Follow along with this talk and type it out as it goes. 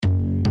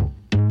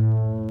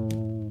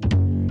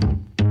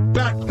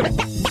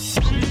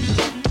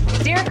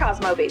Dear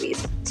Cosmo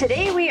babies,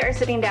 today we are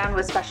sitting down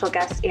with special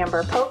guest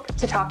Amber Pope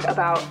to talk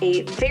about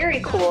a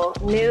very cool,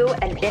 new,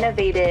 and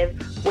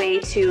innovative way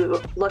to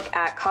look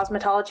at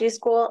cosmetology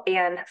school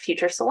and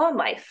future salon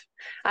life.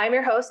 I'm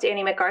your host,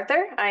 Annie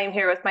MacArthur. I am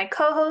here with my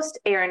co-host,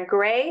 Erin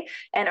Gray,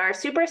 and our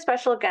super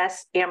special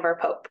guest, Amber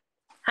Pope.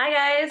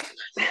 Hi, guys.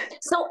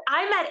 So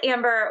I met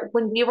Amber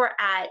when we were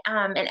at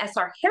an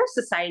SR Hair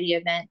Society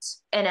event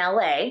in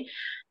LA.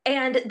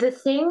 And the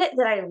thing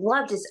that I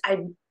loved is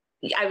I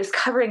was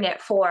covering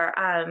it for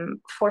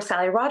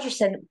Sally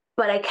Rogerson,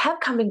 but I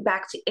kept coming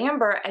back to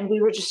Amber and we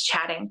were just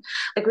chatting.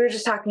 Like we were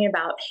just talking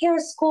about hair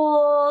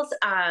schools,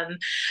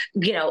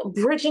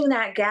 bridging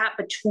that gap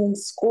between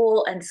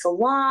school and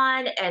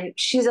salon. And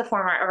she's a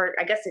former, or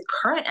I guess a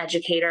current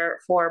educator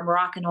for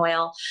Moroccan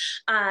oil.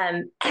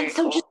 And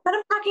so just kind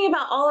of talking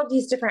about all of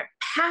these different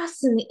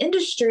paths in the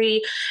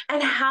industry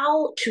and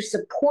how to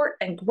support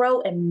and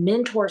grow and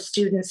mentor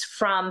students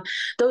from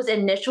those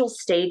initial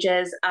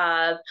stages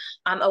of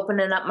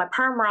opening up my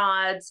perm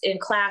rods in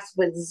class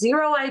with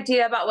zero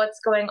idea about what's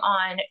going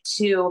on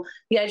to,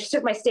 I just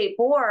took my state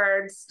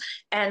boards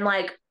and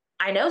like,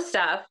 I know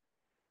stuff,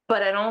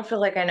 but I don't feel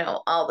like I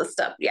know all the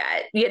stuff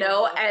yet,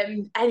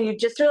 and you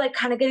just are like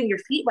kind of getting your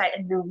feet wet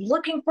and you're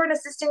looking for an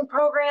assisting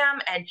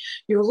program and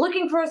you're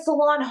looking for a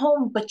salon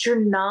home, but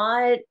you're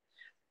not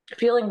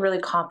feeling really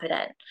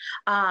confident.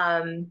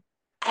 And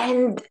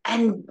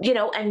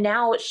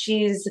now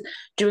she's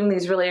doing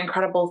these really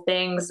incredible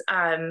things,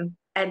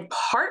 and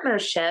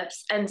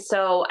partnerships. And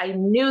so I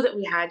knew that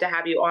we had to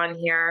have you on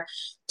here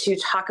to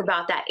talk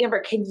about that.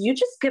 Amber, can you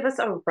just give us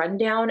a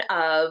rundown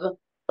of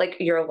like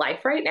your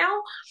life right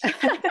now?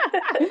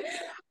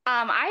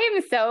 I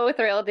am so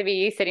thrilled to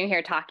be sitting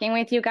here talking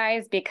with you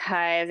guys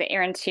because,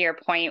 Erin, to your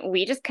point,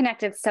 we just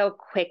connected so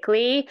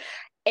quickly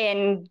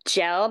and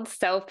gelled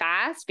so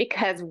fast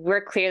because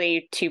we're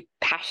clearly two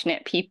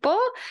passionate people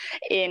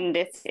in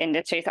this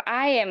industry. So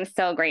I am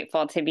so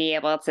grateful to be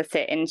able to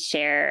sit and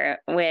share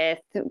with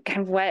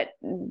kind of what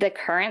the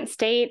current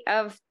state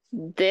of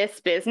this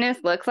business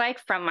looks like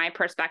from my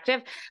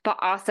perspective, but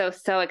also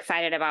so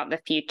excited about the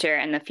future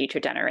and the future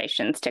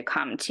generations to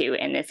come too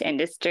in this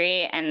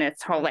industry and this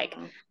whole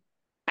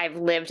I've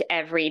lived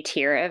every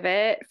tier of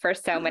it for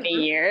so many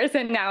years.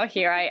 And now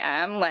here I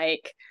am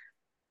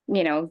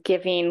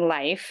giving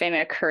life and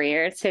a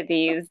career to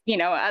these,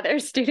 other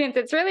students.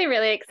 It's really,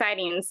 really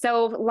exciting.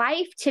 So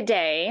life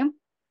today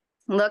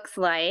looks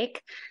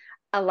like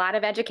a lot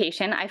of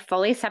education. I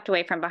fully stepped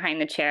away from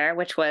behind the chair,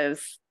 which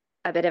was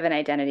a bit of an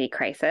identity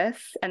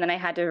crisis. And then I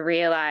had to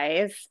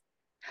realize,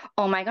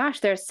 oh my gosh,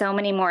 there's so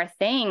many more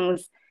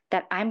things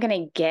that I'm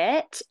going to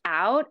get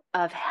out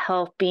of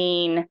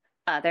helping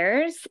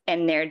others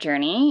in their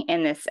journey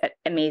in this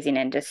amazing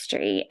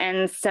industry.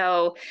 And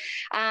so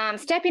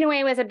stepping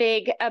away was a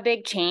big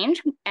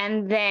change.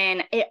 And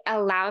then it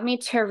allowed me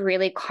to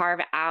really carve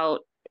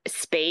out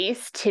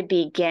space to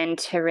begin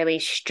to really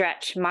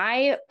stretch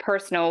my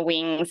personal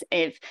wings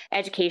of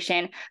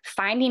education,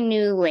 finding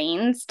new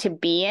lanes to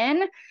be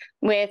in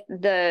with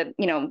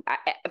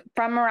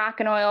from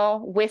Moroccan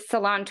Oil with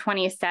Salon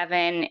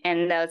 27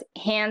 and those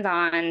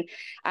hands-on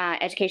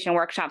education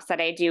workshops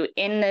that I do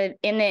in the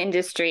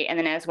industry and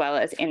then as well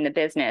as in the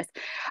business,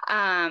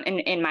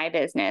 in my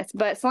business.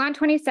 But Salon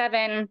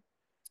 27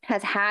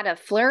 has had a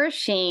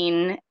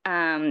flourishing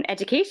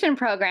education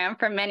program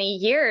for many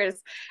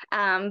years,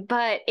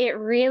 but it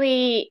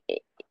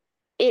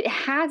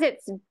has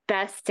its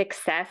best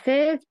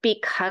successes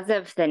because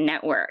of the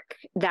network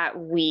that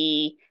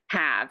we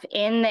have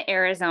in the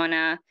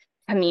Arizona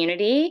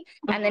community,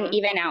 and then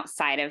even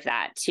outside of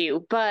that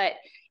too. But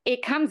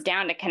it comes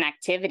down to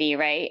connectivity,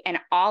 right? And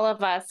all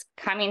of us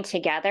coming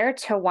together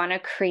to want to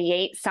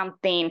create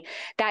something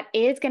that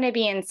is going to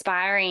be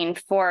inspiring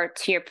for,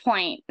 to your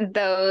point,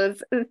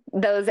 those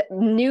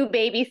new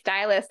baby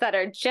stylists that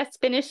are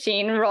just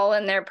finishing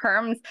rolling their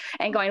perms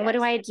and going, what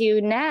do I do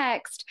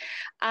next?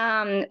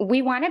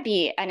 We want to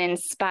be an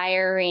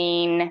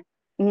inspiring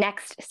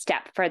next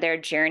step for their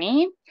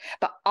journey,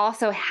 but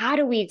also how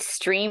do we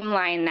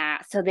streamline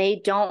that so they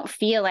don't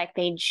feel like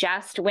they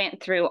just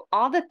went through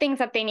all the things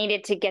that they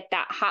needed to get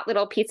that hot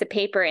little piece of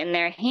paper in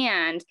their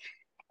hand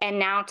and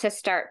now to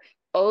start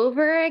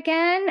over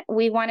again.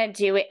 We want to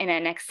do it in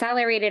an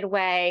accelerated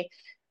way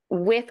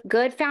with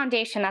good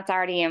foundation that's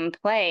already in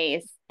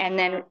place, and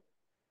then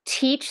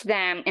teach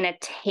them in a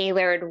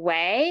tailored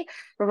way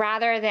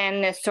rather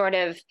than this sort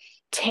of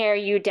tear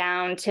you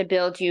down to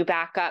build you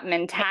back up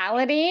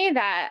mentality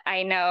that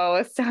I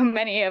know so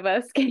many of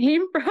us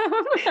came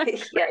from.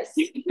 Yes.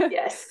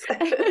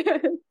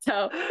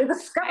 So,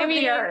 I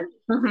mean, it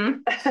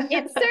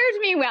served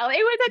me well. It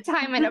was a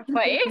time and a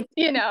place,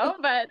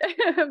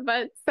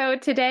 but so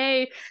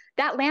today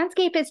that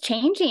landscape is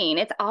changing.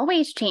 It's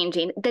always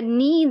changing. The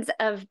needs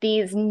of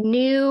these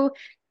new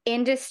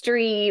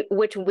industry,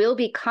 which will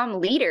become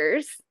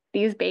leaders,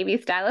 these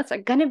baby stylists are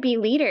going to be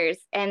leaders,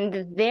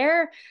 and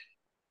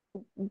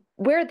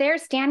where they're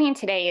standing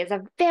today is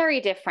a very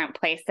different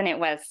place than it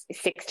was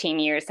 16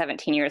 years,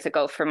 17 years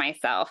ago for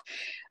myself.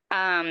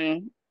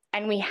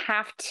 And we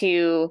have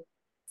to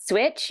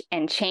switch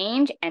and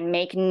change and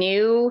make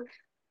new,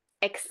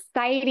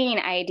 exciting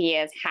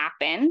ideas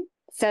happen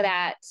so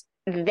that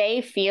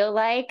they feel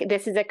like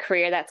this is a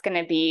career that's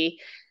going to be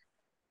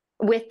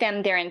with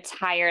them their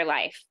entire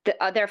life,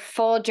 their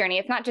full journey.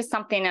 It's not just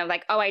something of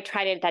like, oh, I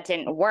tried it, that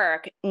didn't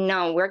work.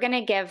 No, we're going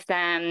to give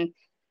them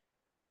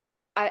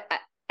an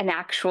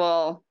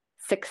actual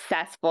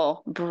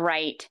successful,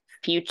 bright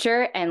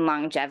future and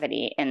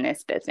longevity in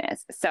this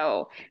business.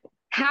 So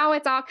how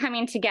it's all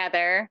coming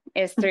together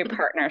is through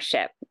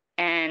partnership.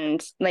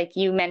 And like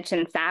you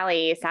mentioned,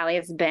 Sally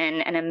has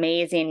been an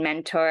amazing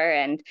mentor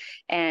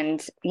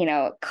and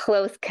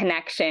close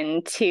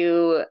connection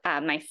to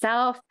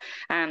myself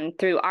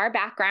through our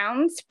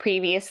backgrounds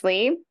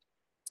previously.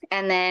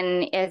 And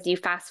then as you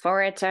fast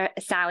forward to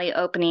Sally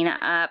opening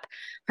up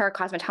her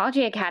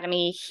cosmetology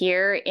academy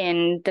here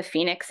in the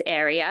Phoenix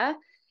area,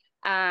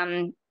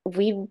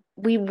 we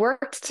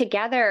worked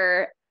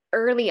together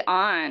early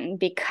on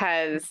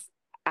because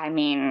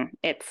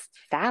it's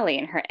Sally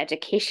and her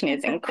education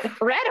is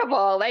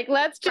incredible. Like,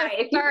 let's just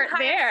start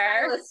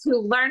there. Stylists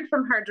who learned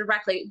from her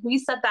directly. We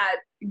said that,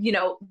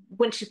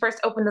 when she first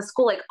opened the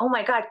school, like, oh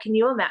my God, can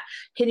you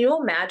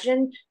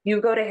imagine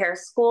you go to hair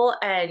school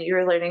and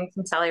you're learning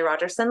from Sally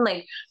Rogerson?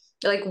 Like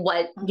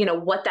what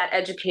that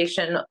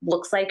education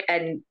looks like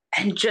and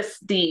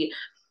just the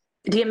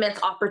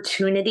immense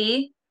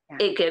opportunity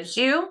it gives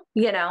you,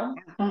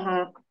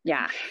 Mm-hmm.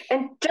 Yeah.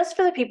 And just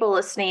for the people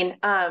listening,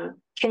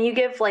 can you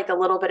give like a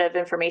little bit of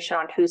information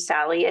on who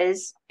Sally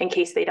is in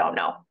case they don't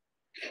know?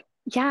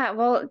 Yeah,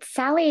 well,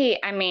 Sally,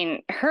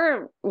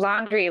 her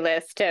laundry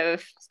list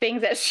of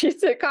things that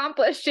she's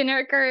accomplished in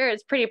her career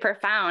is pretty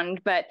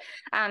profound. But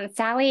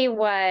Sally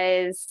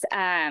was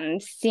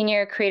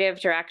senior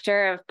creative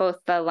director of both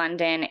the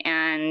London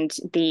and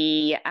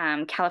the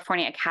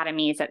California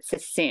academies at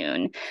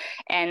Sassoon.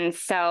 And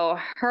so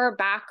her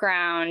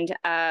background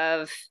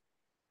of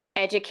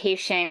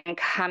education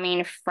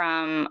coming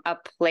from a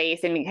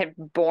place and had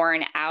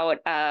born out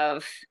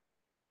of,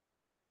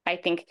 I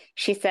think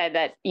she said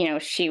that,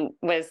 she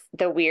was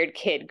the weird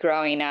kid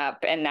growing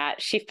up and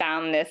that she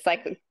found this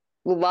like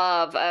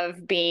love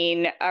of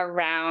being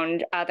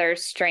around other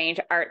strange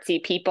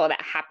artsy people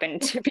that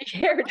happened to be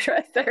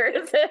hairdressers.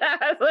 And I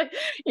was like,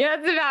 yeah,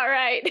 that's about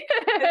right.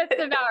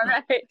 That's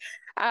about right.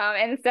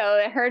 And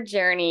so her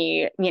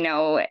journey,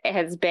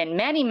 has been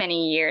many,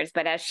 many years,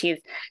 but as she's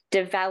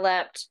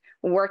developed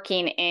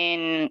working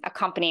in a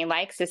company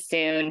like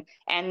Sassoon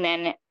and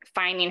then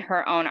finding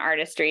her own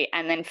artistry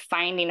and then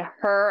finding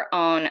her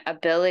own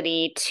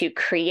ability to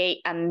create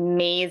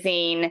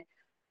amazing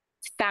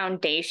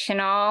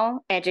foundational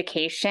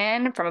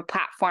education from a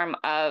platform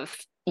of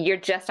you're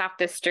just off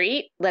the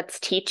street. Let's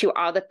teach you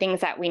all the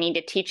things that we need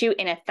to teach you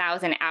in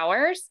 1,000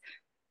 hours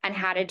and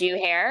how to do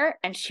hair.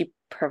 And she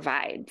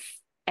provides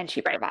and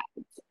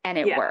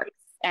it works.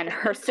 And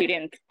her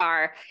students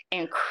are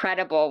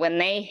incredible. When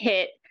they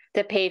hit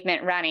the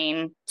pavement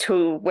running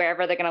to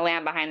wherever they're going to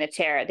land behind the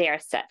chair, they are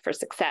set for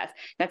success.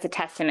 That's a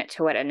testament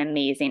to what an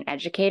amazing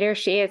educator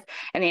she is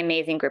and the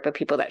amazing group of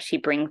people that she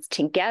brings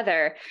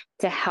together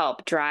to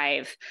help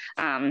drive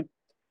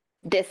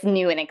this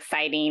new and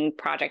exciting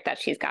project that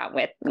she's got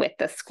with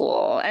the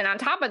school. And on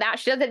top of that,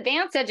 she does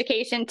advanced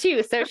education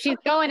too. So she's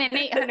going in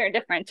 800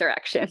 different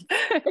directions.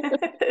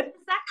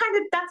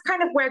 That's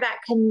kind of where that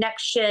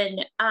connection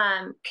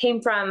came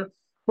from.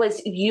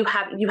 Was you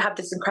have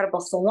this incredible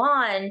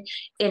salon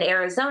in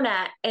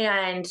Arizona,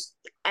 and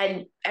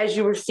as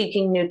you were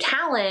seeking new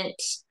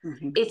talent,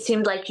 it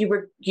seemed like you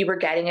were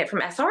getting it from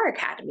SR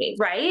Academy,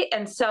 right?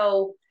 And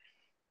so,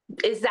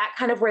 is that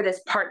kind of where this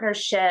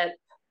partnership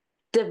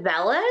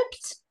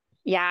developed?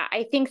 Yeah,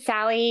 I think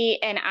Sally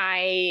and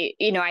I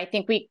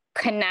think we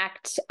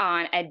connect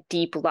on a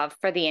deep love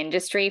for the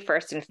industry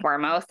first and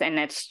foremost. And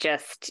it's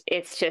just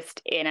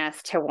in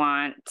us to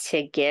want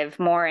to give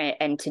more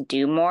and to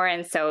do more.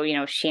 And so,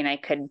 she and I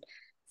could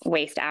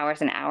waste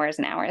hours and hours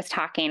and hours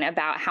talking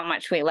about how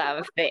much we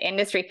love the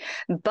industry.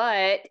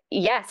 But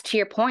yes, to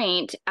your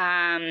point,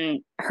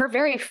 her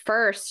very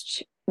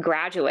first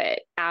graduate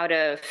out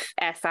of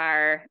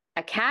SR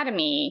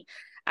Academy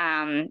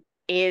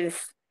is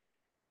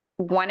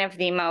one of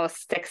the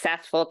most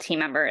successful team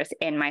members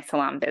in my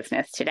salon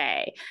business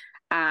today.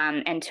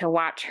 And to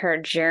watch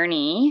her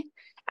journey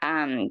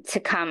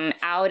to come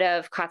out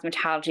of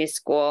cosmetology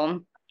school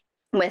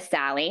with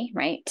Sally,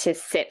 right, to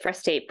sit for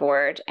state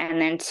board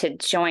and then to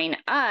join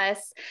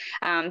us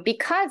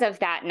because of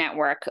that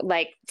network.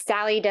 Like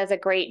Sally does a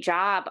great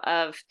job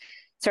of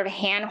sort of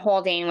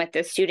hand-holding with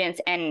the students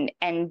and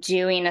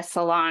doing a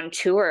salon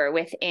tour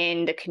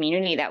within the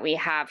community that we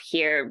have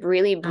here,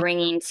 really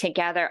bringing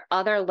together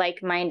other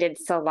like-minded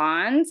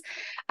salons,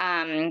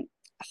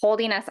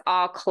 holding us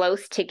all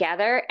close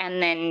together and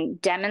then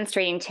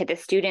demonstrating to the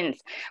students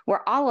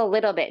we're all a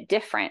little bit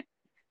different.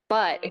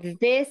 But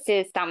this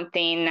is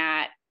something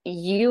that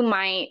you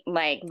might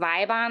like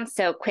vibe on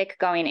so quick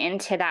going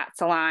into that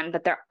salon,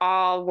 but they're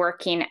all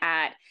working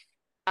at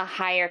a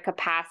higher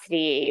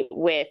capacity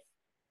with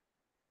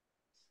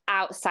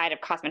outside of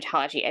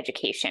cosmetology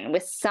education,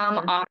 with some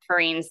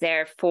offerings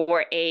there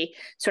for a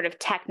sort of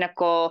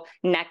technical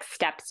next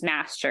steps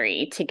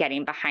mastery to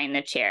getting behind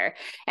the chair.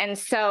 And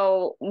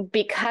so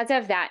because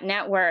of that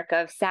network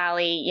of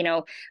Sally, you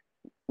know,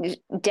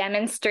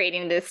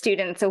 demonstrating to the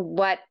students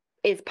what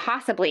is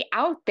possibly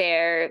out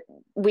there,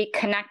 we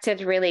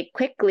connected really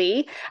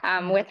quickly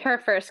with her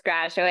first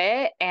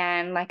graduate.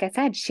 And like I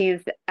said,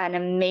 she's an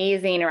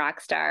amazing rock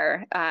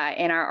star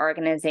in our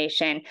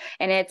organization.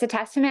 And it's a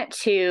testament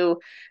to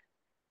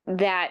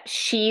that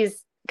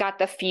she's got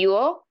the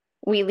fuel.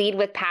 We lead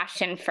with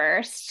passion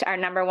first. Our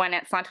number one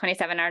at Salon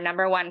 27, our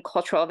number one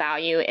cultural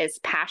value is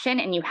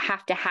passion, and you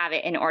have to have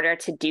it in order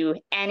to do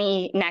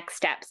any next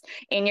steps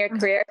in your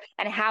career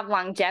and have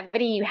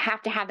longevity. You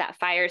have to have that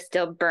fire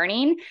still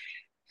burning.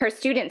 Her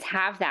students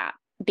have that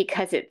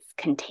because it's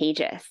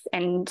contagious,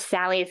 and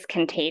Sally's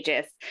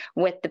contagious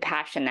with the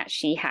passion that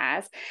she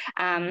has.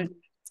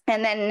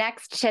 And then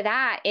next to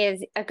that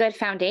is a good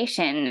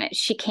foundation.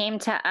 She came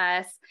to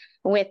us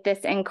with this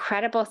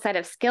incredible set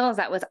of skills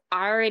that was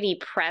already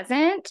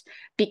present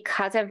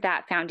because of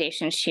that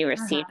foundation she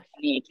received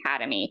from the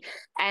academy.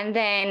 And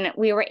then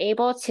we were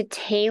able to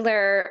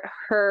tailor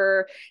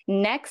her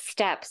next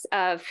steps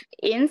of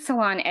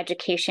in-salon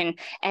education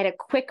at a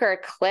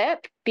quicker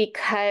clip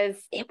because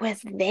it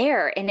was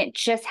there and it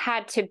just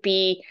had to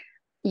be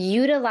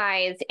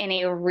utilized in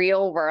a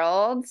real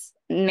world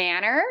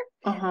manner.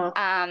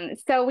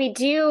 So we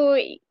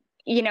do,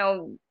 you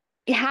know,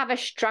 have a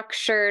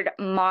structured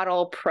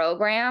model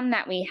program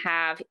that we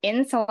have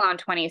in Salon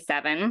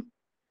 27,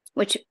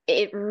 which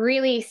it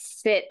really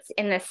sits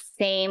in the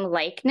same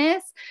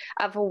likeness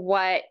of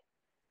what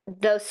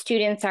those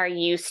students are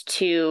used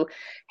to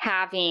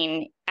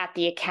having at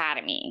the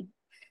academy.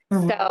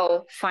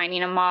 So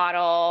finding a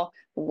model,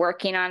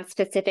 working on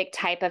specific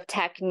type of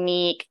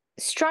technique,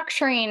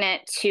 structuring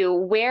it to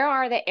where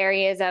are the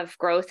areas of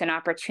growth and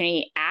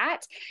opportunity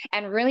at,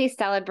 and really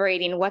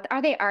celebrating what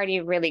are they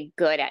already really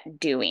good at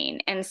doing.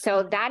 And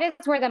so that is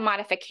where the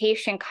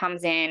modification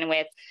comes in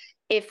with,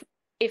 if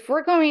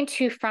we're going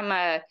to, from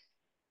a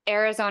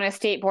Arizona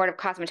State Board of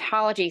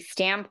Cosmetology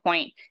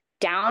standpoint,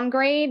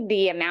 downgrade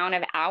the amount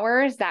of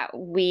hours that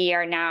we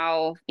are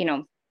now, you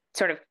know,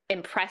 sort of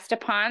impressed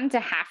upon to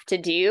have to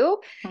do,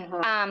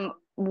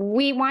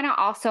 we want to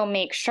also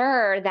make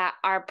sure that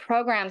our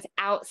programs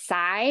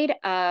outside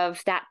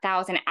of that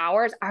 1,000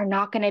 hours are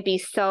not going to be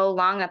so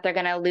long that they're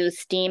going to lose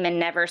steam and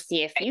never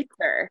see a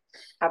future.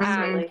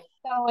 Absolutely.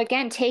 So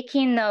again,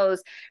 taking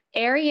those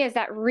areas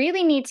that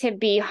really need to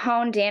be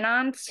honed in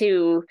on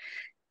to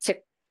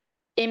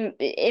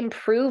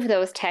improve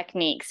those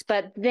techniques,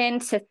 but then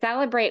to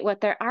celebrate what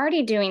they're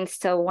already doing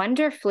so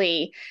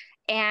wonderfully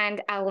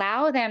and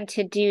allow them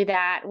to do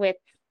that with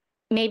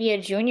maybe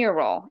a junior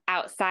role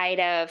outside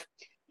of,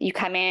 you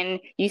come in,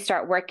 you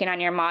start working on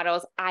your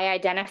models. I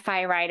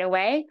identify right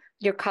away,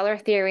 your color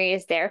theory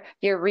is there.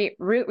 Your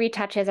root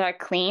retouches are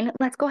clean.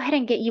 Let's go ahead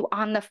and get you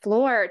on the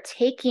floor,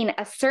 taking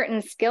a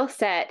certain skill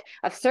set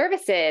of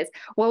services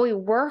while we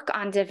work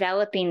on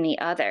developing the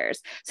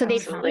others. So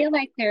Absolutely. They feel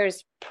like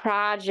there's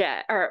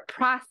project or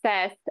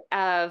process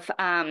of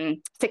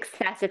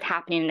success is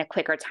happening in a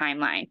quicker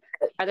timeline.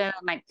 Rather than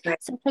like,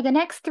 so for the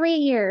next 3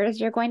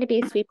 years, you're going to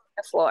be sweeping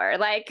the floor.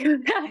 Like,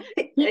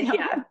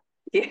 yeah.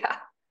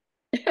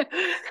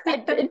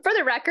 For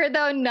the record,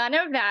 though, none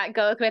of that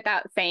goes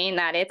without saying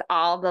that it's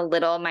all the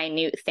little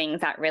minute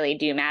things that really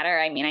do matter.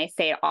 I mean, I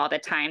say all the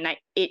time that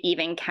it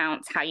even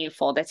counts how you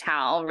fold a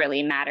towel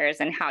really matters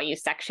and how you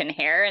section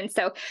hair. And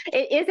so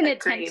it is an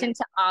attention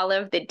to all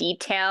of the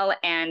detail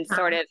and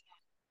sort of,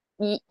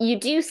 you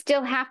do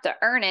still have to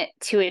earn it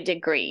to a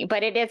degree,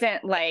 but it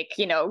isn't like,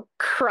 you know,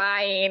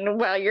 crying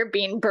while you're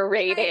being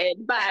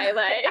berated by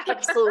like,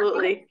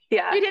 absolutely.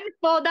 Yeah. You didn't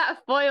fold that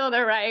foil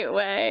the right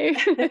way.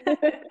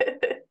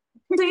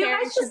 So you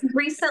guys just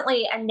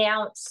recently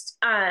announced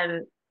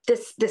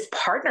this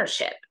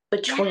partnership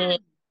between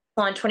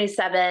Salon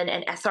 27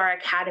 and SR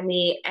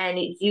Academy, and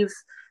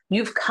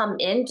you've come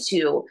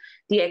into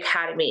the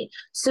academy.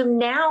 So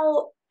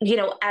now, you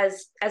know,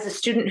 as a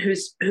student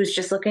who's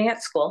just looking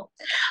at school,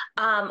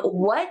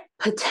 what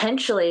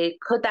potentially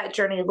could that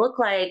journey look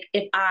like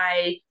if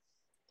I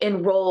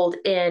enrolled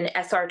in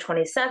SR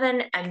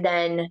 27 and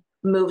then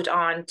moved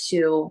on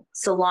to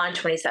Salon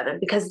 27?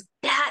 Because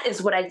that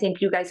is what I think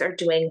you guys are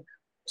doing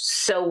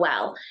so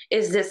well,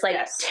 is this like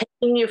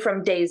taking you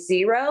from day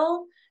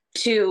 0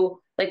 to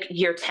like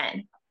year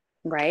 10.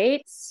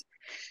 Right.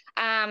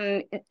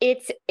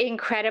 It's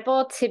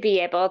incredible to be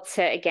able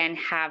to, again,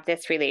 have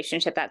this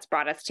relationship that's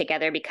brought us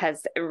together,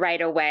 because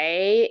right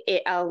away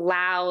it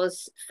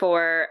allows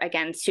for,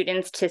 again,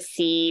 students to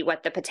see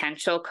what the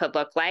potential could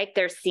look like.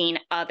 They're seeing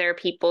other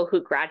people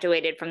who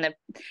graduated from the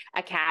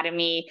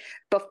academy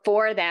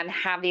before them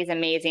have these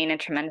amazing and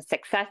tremendous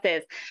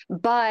successes.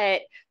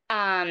 But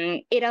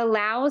it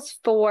allows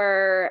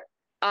for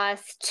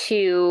us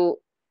to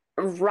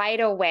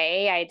right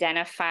away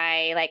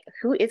identify like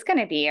who is going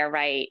to be a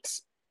right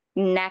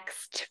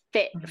next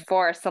fit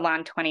for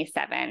Salon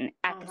 27.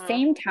 At the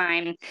same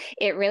time,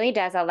 it really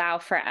does allow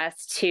for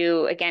us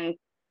to, again,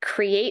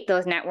 create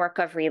those network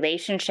of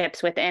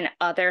relationships within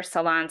other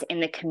salons in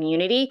the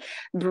community,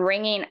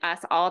 bringing us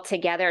all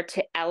together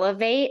to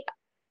elevate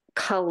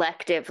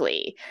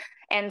collectively.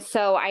 And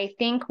so I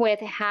think with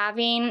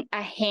having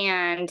a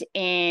hand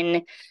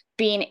in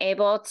being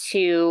able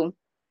to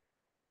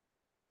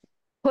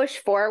push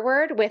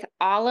forward with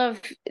all of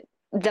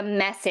the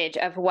message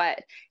of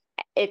what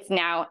it's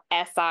now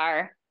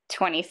SR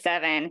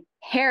 27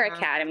 Hair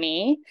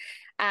Academy,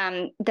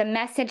 the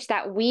message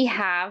that we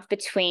have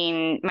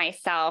between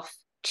myself,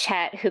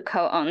 Chet, who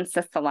co-owns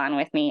the salon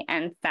with me,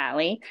 and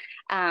Sally,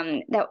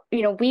 that,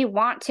 you know, we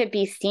want to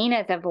be seen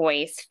as a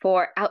voice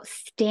for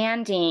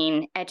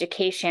outstanding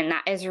education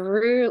that is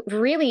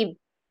really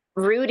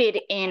rooted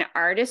in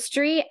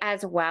artistry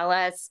as well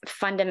as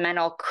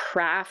fundamental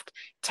craft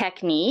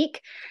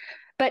technique.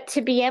 But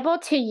to be able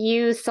to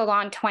use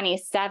Salon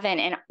 27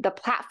 and the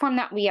platform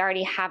that we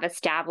already have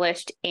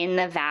established in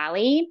the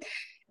Valley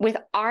with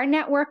our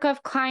network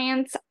of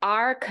clients,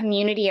 our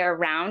community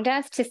around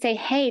us, to say,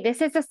 hey,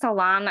 this is a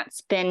salon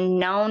that's been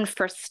known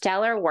for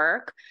stellar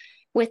work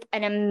with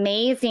an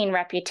amazing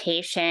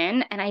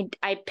reputation. And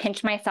I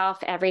pinch myself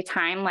every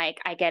time, like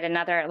I get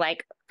another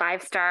like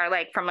 5-star,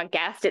 like from a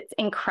guest. It's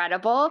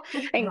incredible.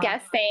 And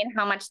guests saying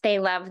how much they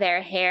love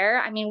their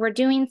hair. I mean, we're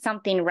doing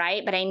something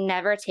right, but I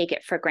never take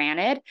it for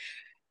granted.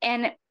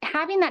 And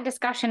having that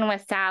discussion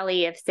with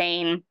Sally of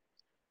saying,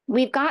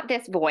 we've got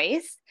this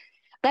voice.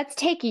 Let's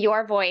take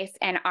your voice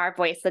and our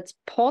voice. Let's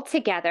pull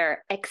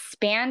together,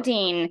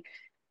 expanding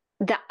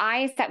the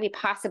eyes that we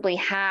possibly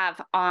have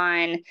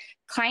on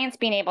clients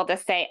being able to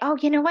say, oh,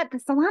 you know what? The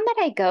salon that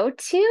I go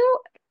to,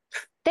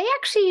 they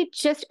actually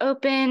just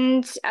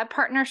opened a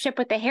partnership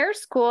with the hair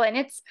school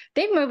and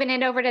they're moving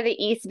it over to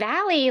the East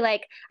Valley.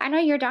 Like, I know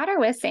your daughter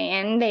was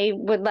saying they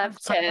would love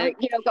to,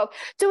 go.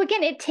 So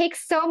again, it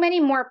takes so many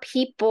more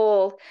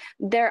people,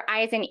 their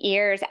eyes and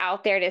ears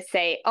out there to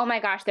say, oh my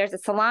gosh, there's a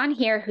salon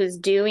here who's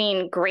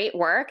doing great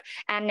work.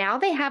 And now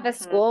they have a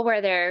school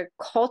where they're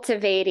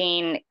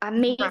cultivating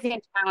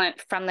amazing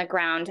talent from the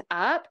ground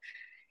up.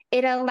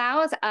 It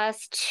allows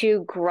us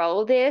to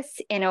grow this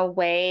in a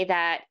way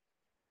that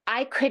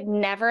I could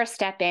never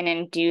step in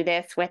and do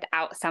this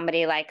without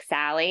somebody like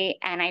Sally.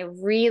 And I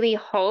really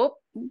hope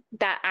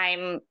that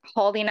I'm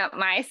holding up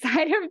my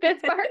side of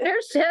this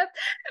partnership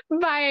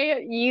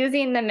by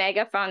using the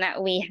megaphone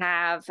that we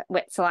have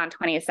with Salon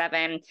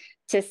 27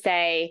 to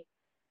say,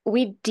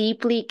 we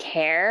deeply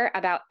care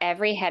about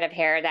every head of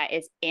hair that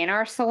is in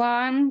our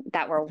salon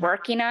that we're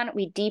working on.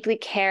 We deeply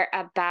care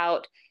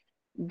about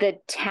the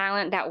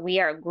talent that we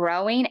are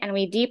growing, and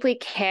we deeply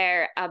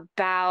care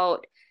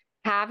about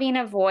having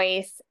a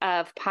voice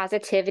of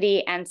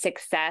positivity and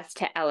success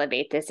to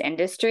elevate this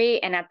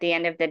industry. And at the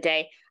end of the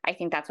day, I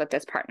think that's what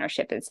this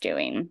partnership is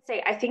doing.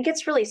 I think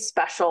it's really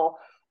special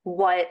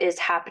what is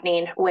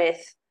happening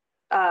with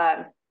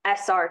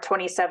SR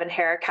 27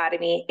 Hair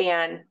Academy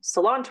and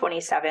Salon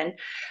 27,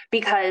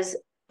 because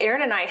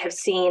Erin and I have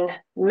seen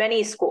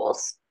many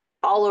schools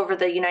all over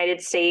the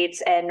United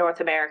States and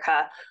North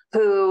America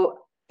who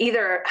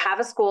either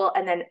have a school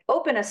and then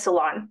open a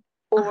salon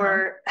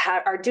or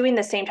are doing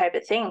the same type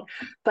of thing.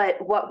 But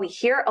what we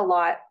hear a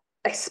lot,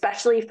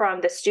 especially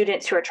from the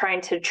students who are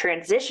trying to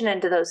transition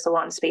into those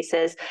salon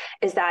spaces,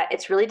 is that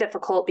it's really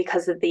difficult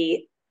because of the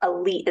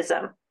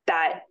elitism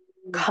that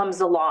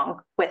comes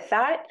along with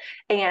that.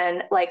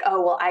 And like,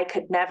 oh, well, I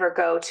could never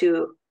go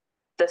to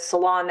the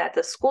salon that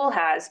the school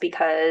has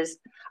because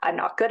I'm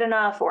not good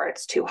enough, or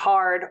it's too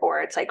hard,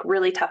 or it's like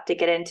really tough to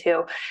get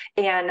into.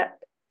 And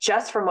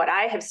just from what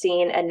I have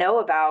seen and know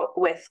about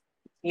with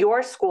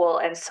your school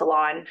and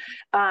salon,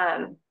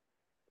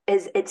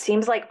 is it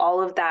seems like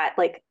all of that,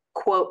 like,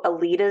 quote,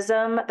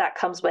 elitism that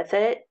comes with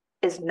it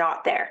is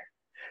not there.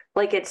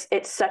 Like it's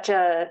such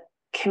a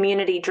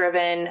community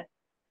driven,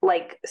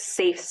 like,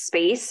 safe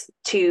space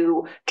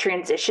to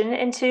transition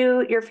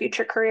into your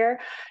future career.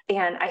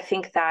 And I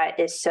think that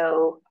is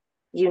so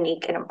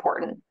unique and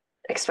important,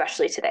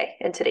 especially today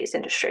in today's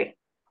industry.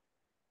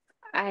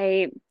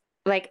 I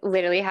like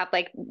literally have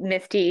like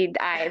misty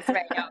eyes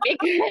right now because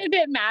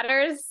it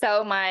matters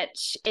so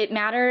much. It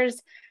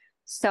matters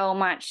so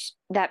much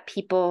that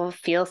people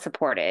feel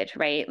supported,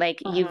 right? Like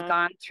you've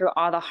gone through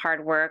all the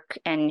hard work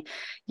and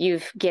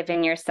you've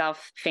given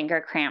yourself finger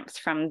cramps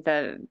from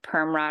the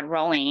perm rod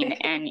rolling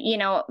and,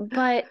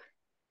 but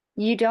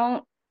you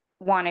don't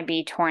want to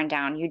be torn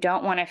down. You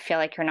don't want to feel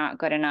like you're not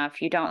good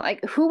enough. You don't,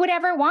 like, who would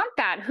ever want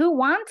that? Who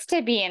wants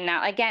to be in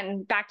that?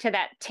 Again, back to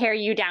that tear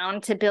you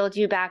down to build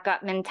you back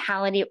up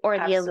mentality, or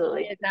the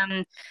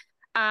elitism.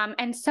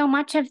 And so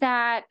much of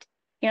that,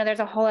 there's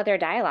a whole other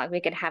dialogue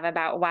we could have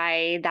about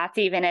why that's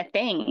even a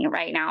thing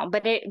right now,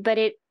 but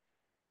it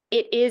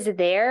is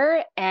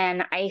there.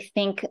 And I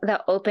think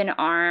the open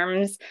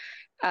arms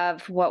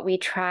of what we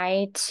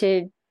try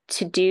to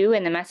do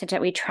and the message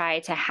that we try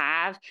to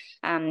have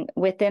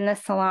within the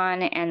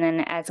salon, and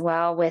then as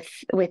well with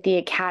the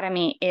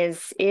academy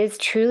is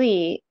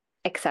truly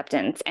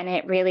acceptance. And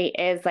it really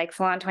is like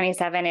Salon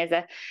 27 is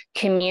a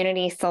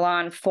community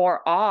salon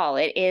for all.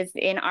 It is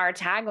in our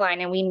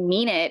tagline, and we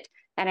mean it.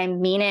 And I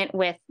mean it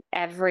with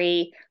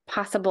every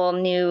possible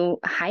new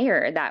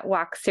hire that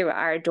walks through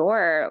our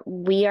door.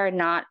 We are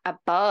not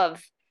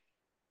above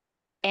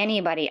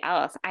anybody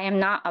else. I am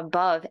not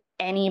above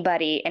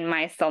anybody in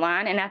my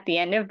salon. And at the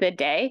end of the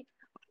day,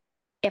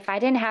 if I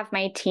didn't have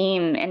my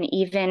team and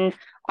even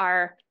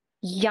our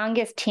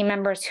youngest team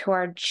members who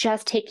are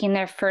just taking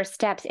their first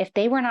steps, if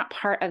they were not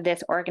part of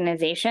this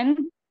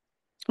organization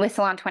with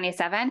Salon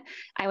 27,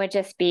 I would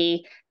just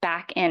be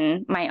back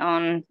in my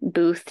own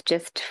booth,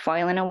 just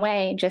foiling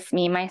away, just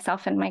me,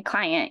 myself, and my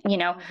client.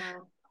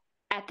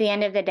 At the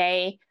end of the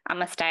day,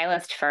 I'm a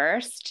stylist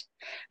first,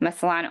 I'm a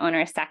salon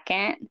owner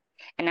second,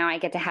 and now I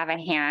get to have a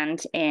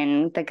hand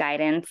in the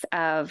guidance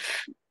of,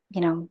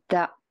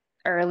 the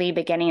early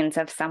beginnings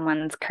of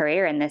someone's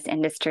career in this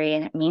industry.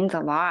 And it means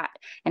a lot.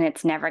 And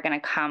it's never going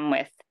to come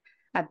with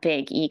a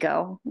big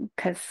ego,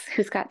 because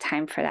who's got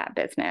time for that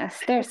business?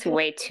 There's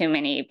way too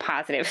many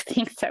positive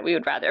things that we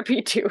would rather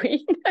be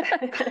doing.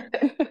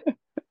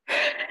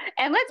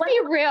 And let's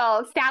be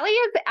real, Sally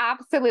is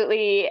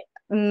absolutely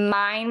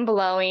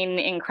mind-blowing,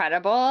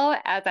 incredible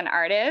as an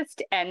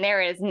artist. And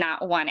there is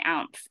not 1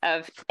 ounce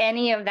of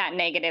any of that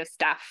negative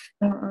stuff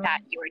that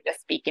you were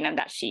just speaking of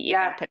that she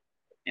put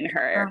in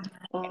her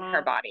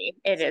body.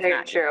 It is very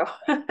not true.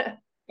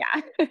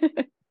 Yeah.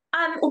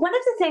 One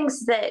of the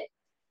things that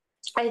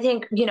I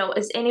think,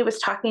 as Annie was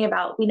talking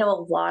about, we know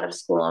a lot of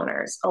school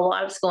owners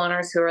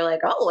who are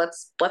like, oh,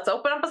 let's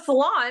open up a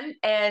salon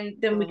and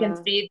then we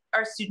can feed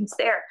our students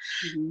there.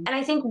 And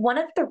I think one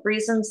of the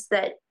reasons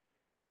that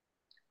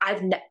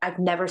I've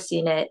never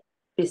seen it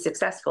be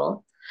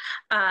successful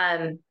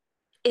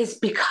is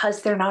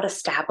because they're not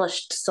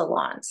established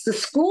salons. The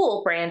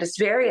school brand is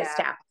very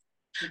established.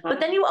 But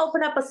then you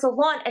open up a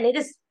salon and it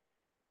is,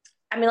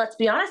 let's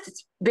be honest,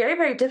 it's very,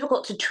 very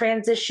difficult to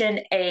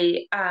transition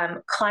a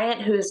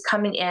client who is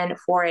coming in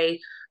for a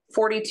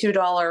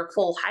 $42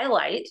 full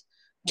highlight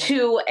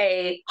to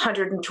a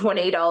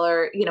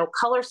 $120,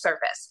 color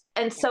service.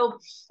 And so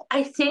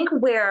I think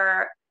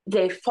where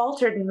they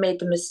faltered and made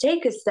the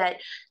mistake is that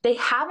they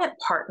haven't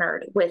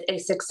partnered with a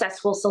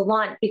successful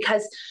salon,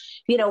 because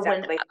when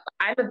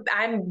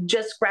I'm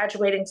just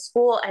graduating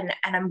school and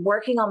I'm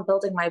working on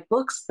building my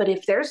books, but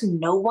if there's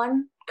no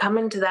one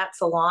coming to that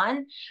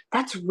salon,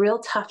 that's real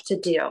tough to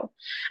do.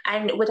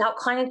 And without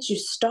clients, you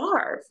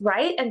starve,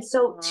 right? And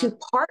so to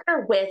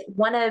partner with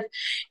one of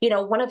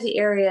the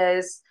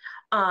area's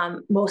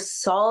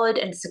most solid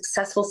and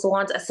successful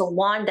salons, a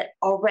salon that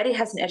already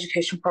has an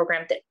education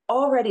program, that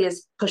already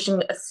is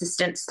pushing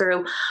assistants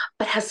through,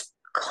 but has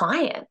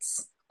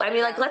clients.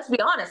 Let's be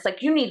honest,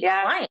 you need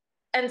clients.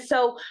 And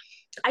so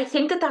I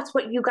think that that's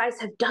what you guys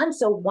have done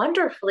so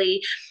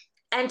wonderfully.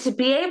 And to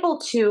be able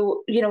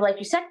to, like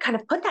you said, kind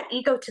of put that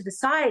ego to the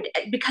side,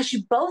 because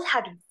you both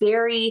had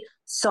very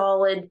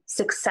solid,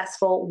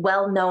 successful,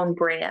 well-known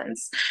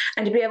brands.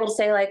 And to be able to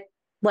say,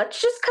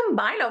 let's just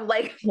combine them.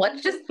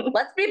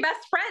 Let's be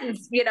best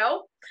friends,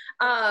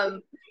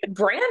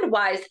 brand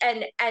wise,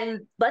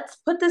 and let's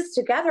put this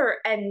together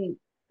and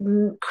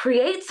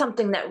create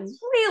something that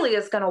really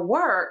is going to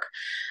work,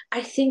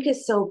 I think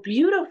is so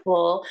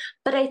beautiful.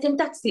 But I think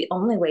that's the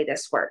only way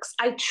this works.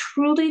 I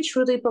truly,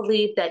 truly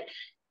believe that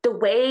the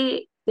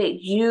way that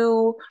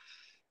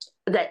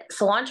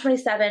Salon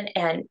 27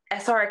 and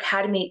SR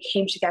Academy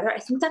came together, I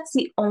think that's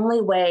the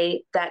only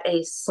way that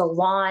a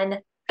salon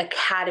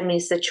academy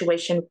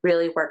situation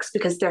really works,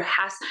 because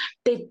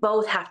they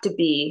both have to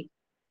be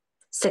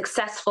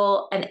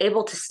successful and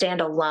able to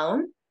stand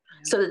alone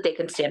so that they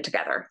can stand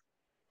together.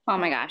 Oh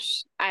my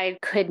gosh, I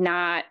could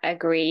not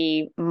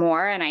agree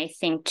more. And I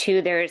think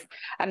too, there's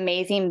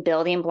amazing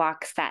building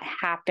blocks that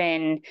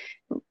happen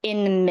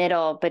in the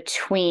middle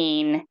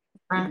between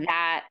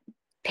that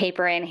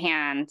paper in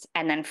hand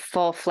and then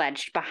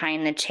full-fledged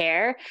behind the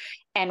chair.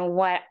 And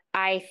what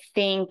I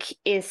think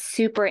is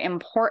super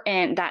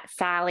important that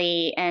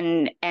Sally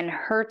and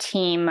her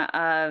team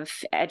of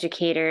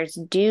educators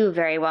do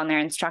very well, and their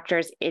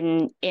instructors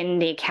in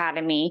the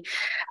academy,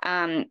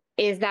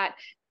 is that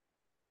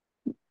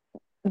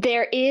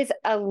there is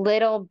a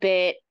little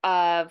bit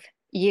of,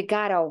 you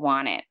gotta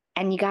want it.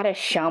 And you got to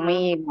show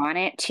me you want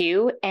it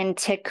too. And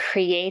to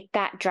create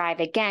that drive,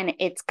 again,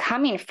 it's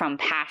coming from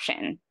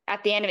passion.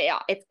 At the end of it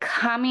all, it's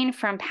coming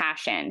from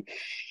passion.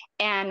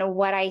 And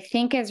what I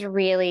think is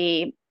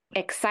really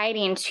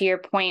exciting, to your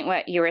point,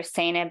 what you were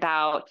saying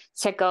about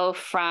to go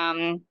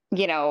from,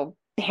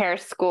 hair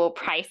school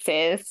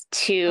prices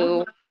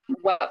to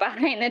what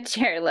behind the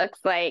chair looks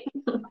like,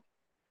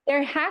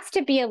 there has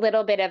to be a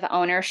little bit of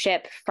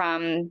ownership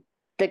from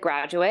the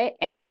graduate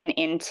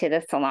into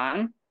the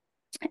salon,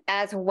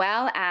 as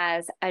well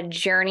as a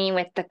journey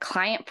with the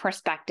client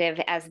perspective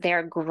as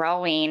they're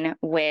growing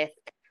with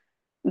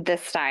the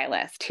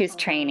stylist who's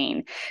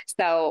training.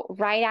 So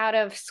right out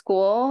of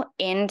school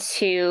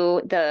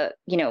into the,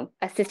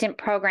 assistant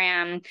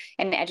program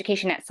and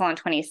education at Salon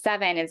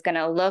 27 is going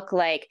to look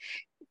like,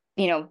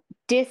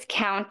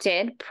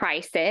 discounted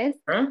prices,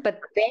 but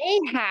they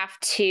have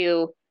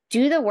to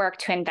do the work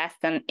to invest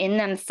them in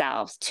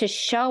themselves, to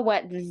show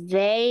what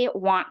they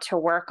want to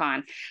work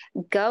on,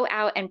 go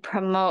out and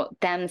promote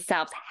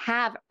themselves,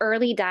 have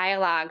early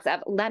dialogues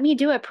of, let me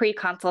do a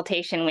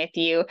pre-consultation with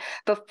you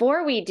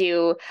before we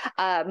do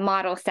a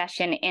model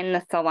session in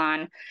the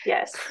salon.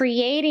 Yes.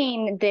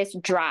 Creating this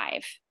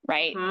drive,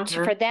 right?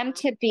 For them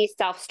to be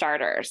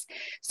self-starters.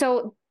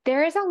 So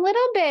there is a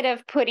little bit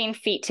of putting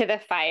feet to the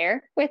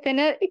fire within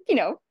a,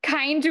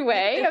 kind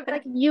way of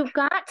like, you've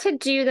got to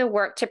do the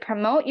work to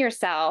promote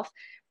yourself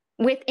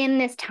within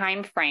this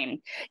time frame.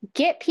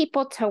 Get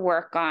people to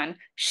work on,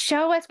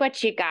 show us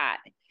what you got.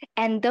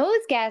 And those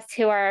guests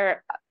who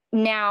are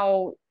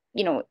now,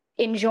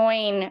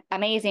 enjoying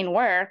amazing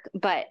work,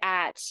 but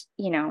at,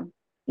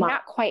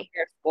 not quite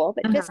hair school,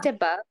 but just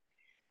above,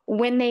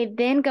 when they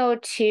then go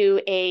to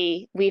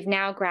we've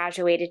now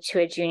graduated to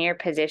a junior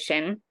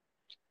position,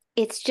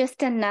 it's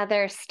just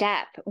another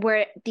step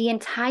where the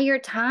entire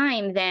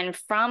time then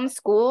from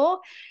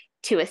school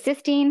to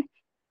assisting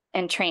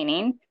and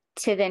training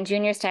to then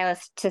junior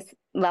stylist to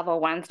level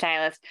 1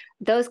 stylist,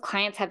 those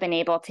clients have been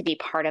able to be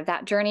part of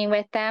that journey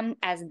with them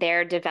as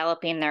they're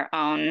developing their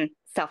own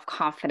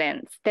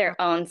self-confidence, their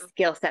own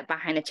skill set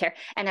behind the chair.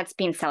 And that's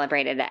being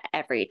celebrated at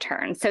every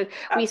turn. So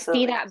we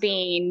see that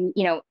being,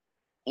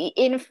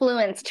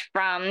 influenced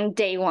from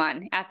day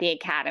one at the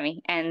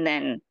academy and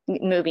then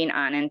moving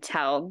on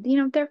until,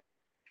 they're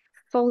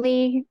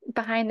fully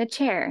behind the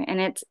chair.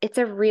 And it's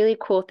a really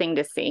cool thing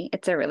to see.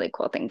 It's a really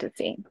cool thing to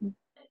see.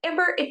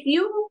 Amber, if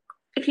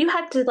you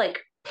had to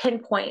like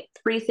pinpoint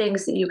 3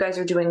 things that you guys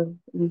are doing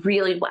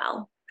really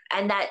well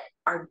and that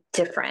are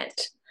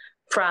different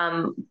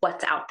from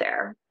what's out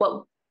there,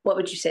 what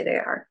would you say they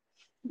are?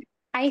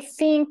 I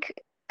think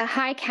a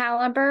high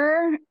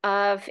caliber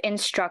of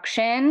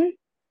instruction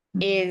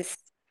is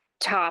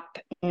top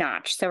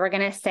notch. So we're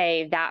going to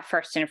say that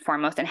first and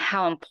foremost, and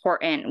how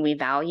important we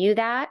value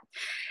that.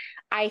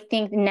 I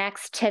think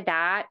next to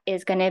that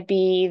is going to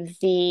be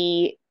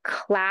the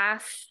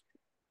class.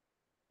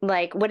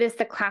 Like, what does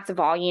the class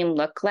volume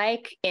look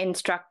like?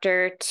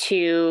 Instructor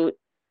to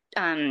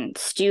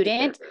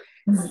student,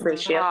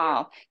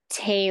 small,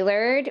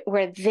 tailored,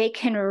 where they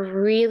can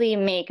really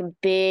make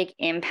big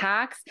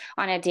impacts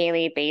on a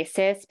daily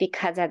basis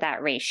because of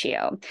that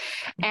ratio.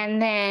 And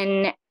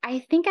then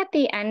I think at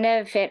the end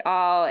of it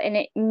all, and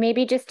it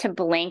maybe just to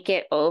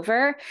blanket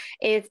over,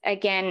 is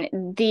again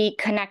the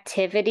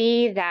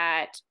connectivity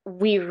that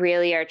we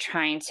really are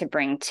trying to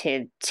bring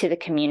to the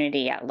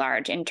community at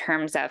large in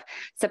terms of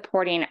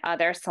supporting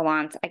other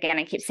salons. Again,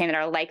 I keep saying that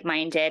are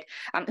like-minded,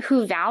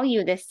 who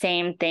value the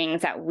same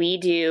things that we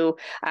do,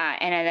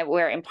 and that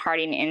we're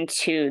imparting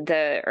into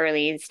the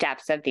early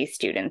steps of these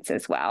students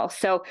as well.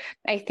 So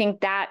I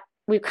think that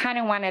we kind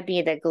of want to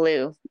be the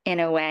glue in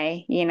a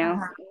way, we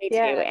do.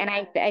 And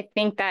I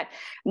think that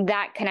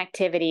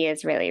connectivity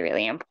is really,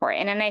 really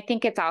important. And I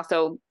think it's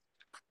also,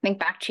 think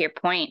back to your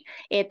point,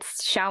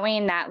 it's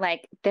showing that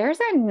like there's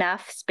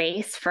enough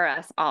space for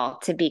us all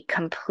to be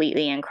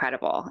completely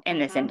incredible in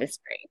this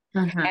industry.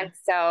 And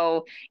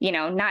so,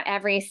 not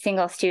every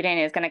single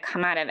student is going to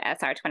come out of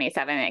SR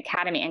 27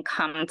 Academy and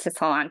come to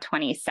Salon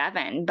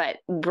 27, but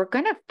we're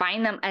going to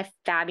find them a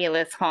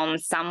fabulous home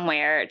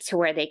somewhere to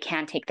where they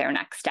can take their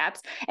next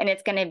steps. And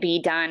it's going to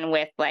be done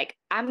with like,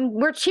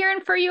 we're cheering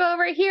for you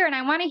over here, and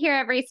I want to hear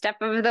every step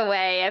of the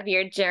way of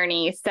your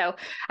journey. So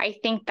I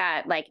think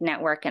that like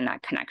network and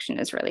that connection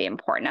is really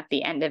important at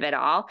the end of it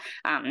all.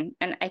 And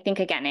I think,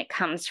 again, it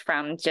comes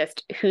from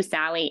just who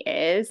Sally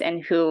is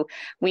and who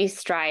we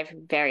strive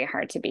very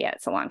hard to be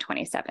at Salon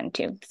 27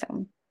 too.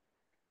 So,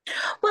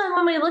 well,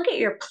 when we look at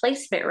your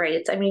placement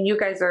rates, I mean, you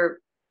guys are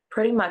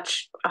pretty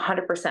much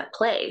 100%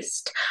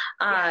 placed,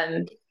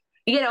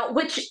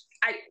 which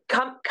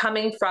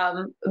coming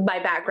from my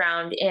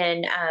background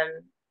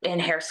in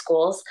hair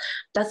schools,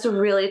 that's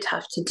really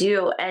tough to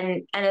do.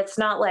 And it's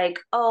not like,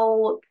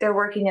 oh, they're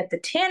working at the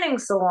tanning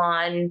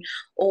salon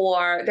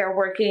or they're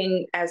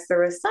working as the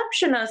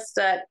receptionist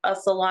at a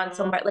salon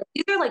somewhere. Like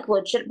these are like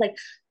legit, like,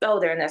 oh,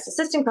 they're in this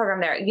assisting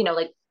program there,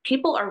 like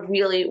people are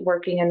really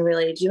working and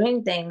really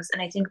doing things.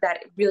 And I think that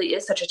really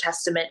is such a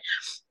testament.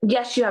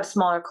 Yes, you have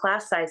smaller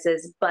class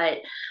sizes, but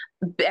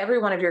every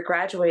one of your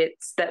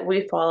graduates that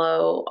we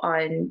follow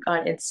on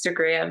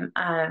Instagram,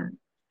 I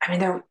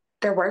mean,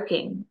 they're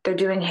working, they're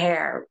doing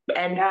hair,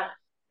 and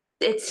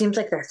it seems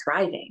like they're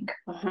thriving.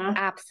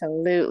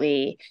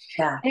 Absolutely.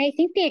 Yeah. And I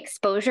think the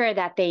exposure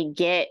that they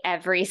get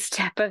every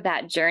step of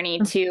that journey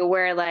too,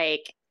 where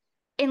like,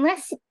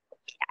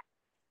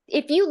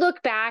 if you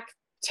look back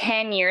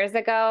 10 years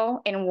ago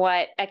and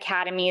what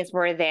academies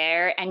were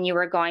there and you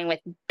were going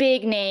with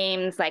big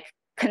names, like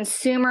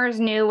consumers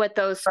knew what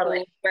those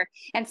schools were,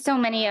 and so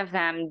many of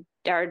them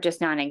are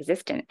just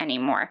non-existent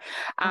anymore.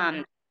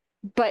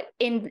 But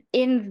in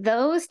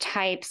those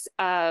types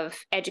of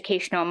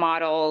educational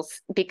models,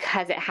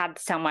 because it had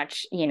so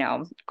much,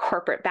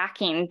 corporate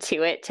backing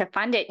to it to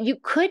fund it, you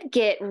could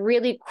get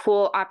really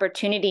cool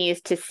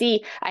opportunities to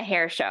see a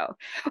hair show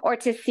or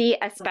to see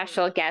a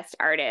special guest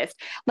artist.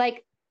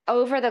 Like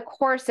over the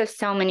course of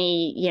so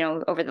many,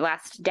 over the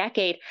last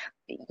decade,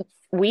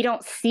 we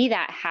don't see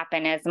that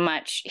happen as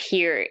much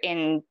here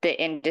in the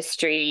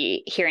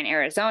industry here in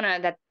Arizona,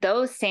 that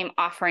those same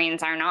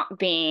offerings are not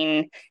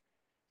being,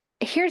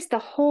 here's the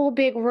whole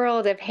big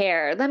world of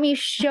hair. Let me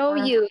show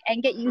you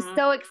and get you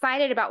so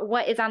excited about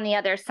what is on the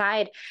other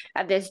side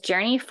of this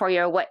journey for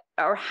you,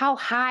 or how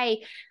high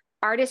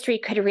artistry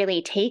could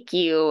really take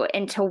you,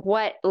 into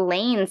what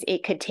lanes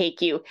it could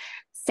take you.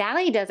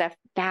 Sally does a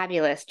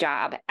fabulous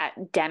job at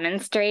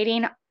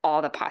demonstrating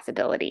all the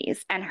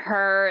possibilities, and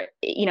her,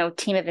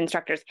 team of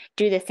instructors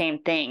do the same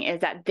thing,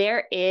 is that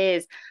there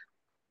is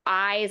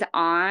eyes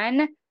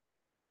on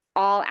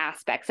all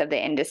aspects of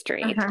the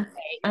industry.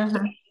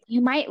 You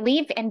might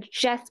leave and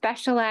just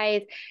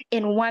specialize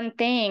in one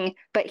thing,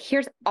 but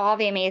here's all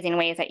the amazing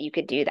ways that you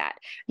could do that.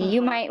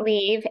 You might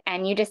leave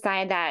and you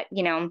decide that,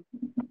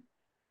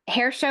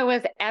 hair show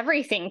is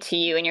everything to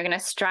you and you're going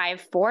to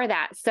strive for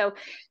that. So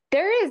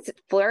there is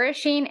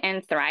flourishing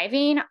and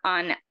thriving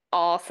on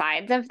all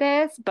sides of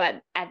this,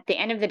 but at the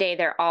end of the day,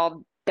 they're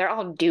all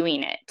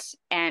doing it,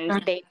 and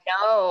they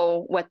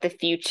know what the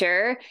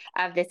future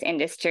of this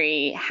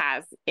industry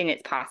has in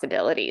its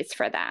possibilities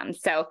for them.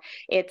 So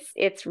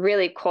it's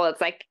really cool. It's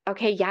like,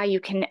 okay, yeah, you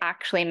can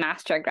actually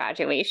master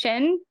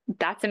graduation.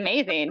 That's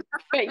amazing.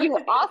 But you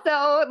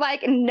also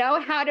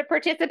know how to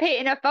participate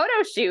in a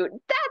photo shoot.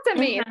 That's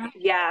amazing.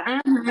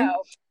 Yeah. So,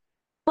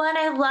 well, and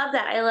I love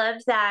that. I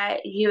love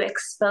that you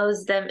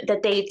expose them,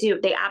 that they do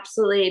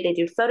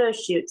photo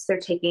shoots. They're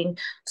taking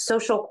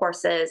social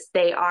courses.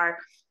 They are,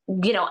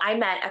 I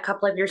met a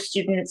couple of your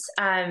students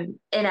in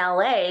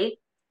LA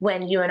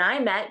when you and I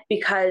met,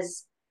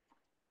 because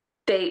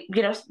they,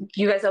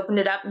 you guys opened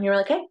it up and you were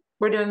like, hey,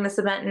 we're doing this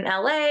event in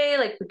LA.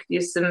 We could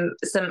use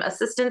some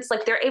assistance.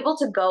 They're able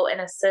to go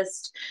and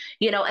assist,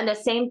 and the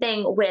same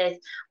thing with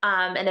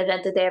an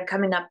event that they have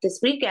coming up this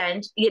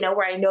weekend,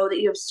 where I know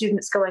that you have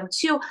students going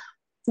to.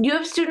 You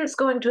have students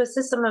going to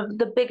assist some of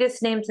the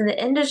biggest names in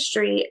the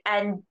industry.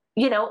 And,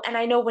 and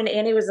I know when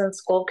Annie was in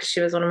school, because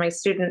she was one of my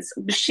students,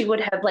 she would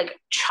have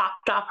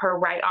chopped off her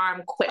right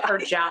arm, quit her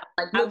job,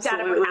 moved out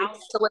of her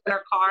house to live in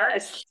her car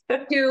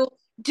to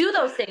do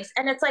those things.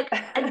 And it's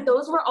and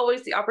those were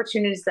always the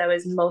opportunities that I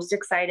was most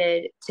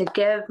excited to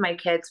give my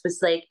kids,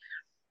 was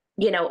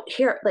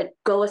here,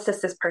 go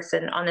assist this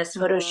person on this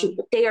photo shoot.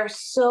 But they are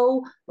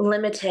so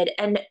limited.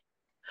 And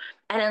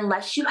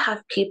unless you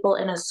have people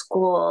in a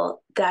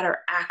school that are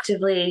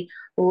actively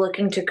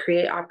looking to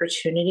create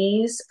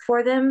opportunities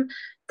for them,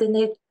 then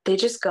they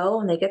just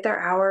go and they get their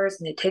hours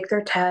and they take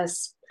their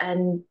tests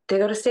and they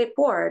go to state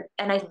board.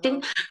 And I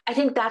think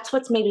that's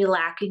what's maybe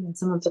lacking in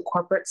some of the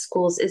corporate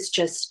schools, is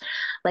just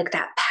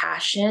that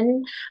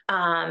passion,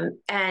 and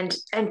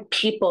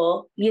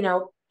people,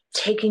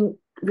 taking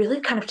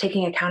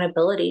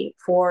accountability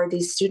for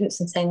these students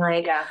and saying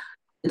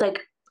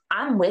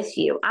I'm with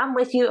you, and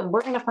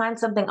we're going to find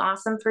something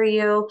awesome for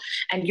you,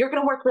 and you're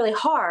going to work really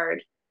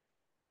hard,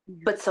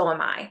 but so am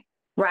I,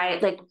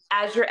 right?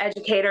 As your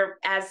educator,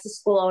 as the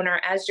school owner,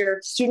 as your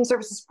student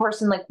services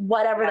person,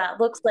 whatever that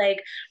looks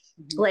like,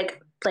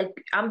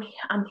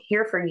 I'm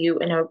here for you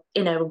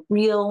in a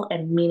real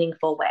and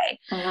meaningful way.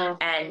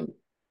 And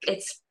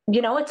it's,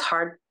 it's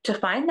hard to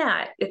find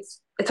that. It's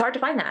hard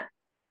to find that.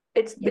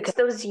 It's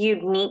those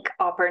unique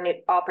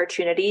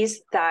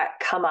opportunities that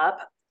come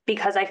up,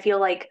 because I feel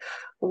like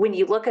when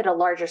you look at a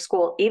larger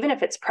school, even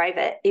if it's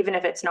private, even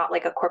if it's not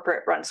a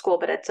corporate run school,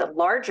 but it's a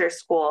larger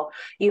school,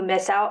 you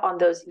miss out on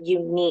those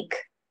unique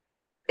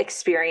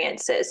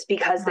experiences,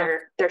 because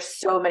there's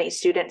so many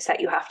students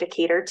that you have to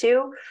cater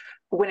to.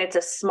 When it's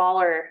a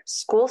smaller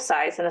school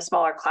size and a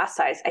smaller class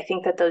size, I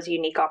think that those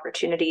unique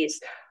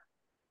opportunities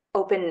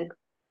open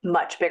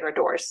much bigger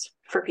doors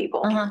for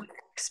people,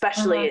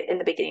 especially in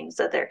the beginnings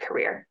of their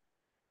career.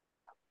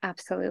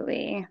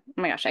 Absolutely.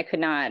 Oh my gosh, I could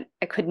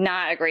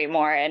not agree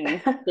more.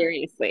 And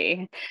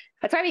seriously,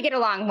 that's why we get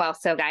along well.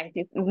 So guys,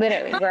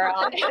 literally, we're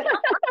all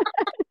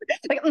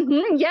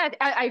yeah,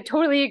 I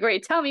totally agree.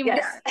 Tell me more.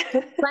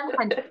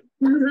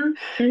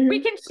 We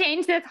can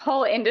change this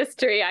whole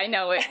industry. I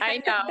know it.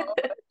 I know.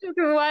 Just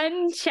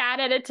one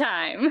chat at a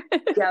time.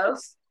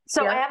 Yes.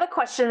 So I have a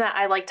question that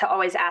I like to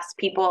always ask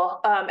people,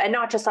 and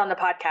not just on the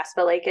podcast,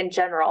 but in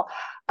general.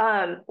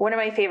 One of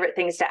my favorite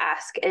things to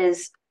ask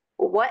is,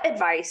 what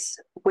advice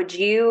would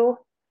you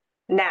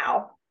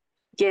now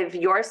give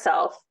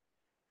yourself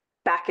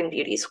back in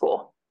beauty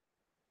school?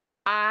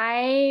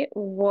 I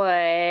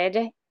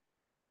would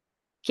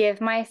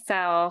give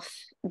myself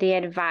the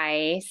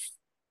advice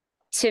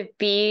to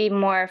be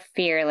more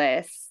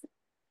fearless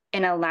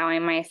in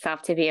allowing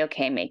myself to be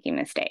okay making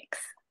mistakes.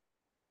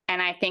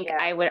 And I think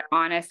I would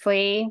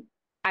honestly,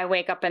 I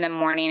wake up in the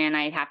morning and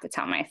I have to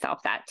tell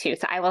myself that too.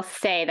 So I will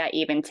say that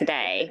even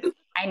today,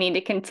 I need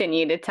to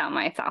continue to tell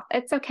myself,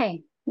 it's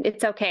okay.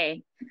 It's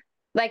okay.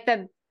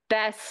 The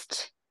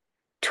best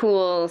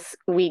tools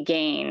we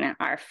gain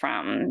are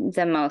from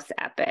the most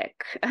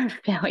epic of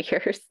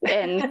failures.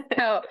 And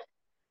so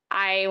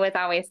I was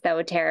always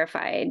so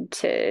terrified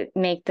to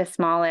make the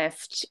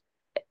smallest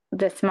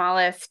the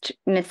smallest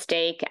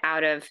mistake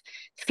out of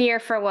fear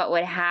for what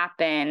would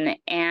happen.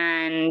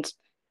 And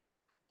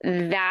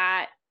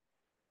that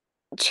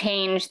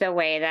changed the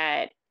way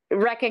that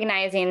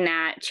recognizing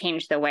that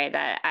changed the way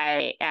that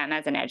I am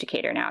as an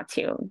educator now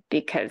too,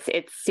 because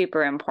it's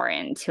super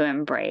important to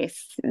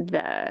embrace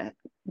the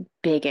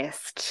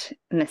biggest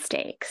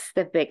mistakes,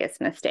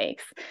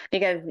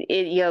 because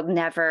you'll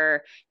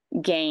never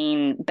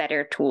gain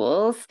better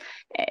tools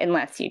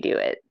unless you do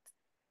it.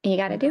 You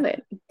got to do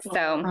it.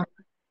 So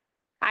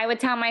I would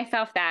tell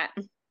myself that.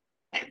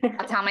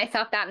 I'll tell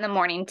myself that in the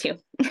morning too.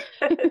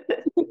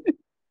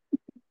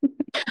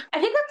 I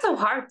think that's so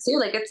hard too.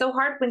 Like, it's so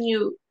hard when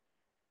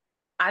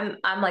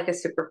I'm like a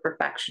super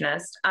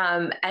perfectionist.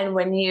 And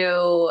when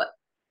you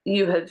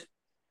have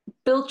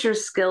built your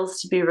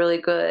skills to be really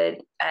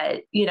good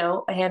at,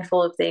 a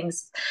handful of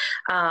things.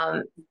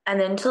 And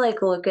then to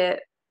like look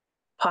at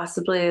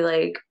possibly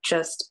like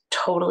just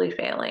totally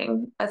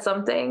failing at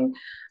something,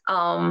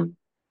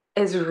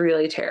 is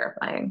really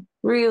terrifying,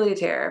 really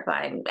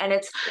terrifying. And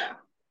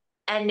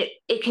and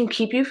it can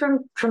keep you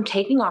from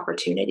taking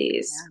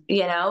opportunities,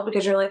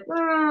 because you're like,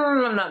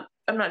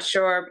 I'm not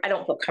sure. I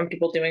don't feel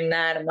comfortable doing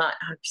that. I'm not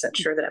 100%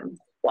 sure that I'm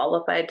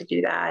qualified to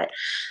do that.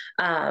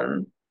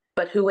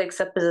 But who wakes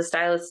up as a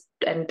stylist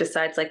and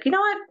decides like, you know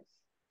what,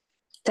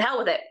 to hell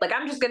with it. Like,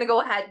 I'm just going to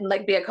go ahead and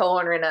like be a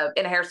co-owner in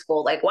a hair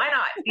school. Like, why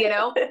not?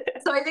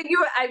 So I think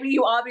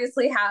you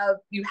obviously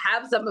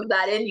have some of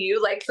that in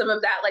you, like some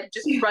of that, like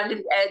just run to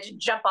the edge and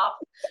jump off,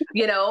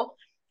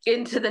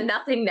 into the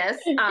nothingness.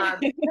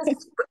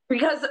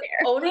 Because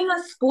owning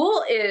a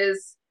school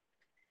is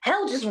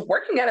hell, just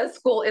working at a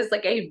school is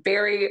like a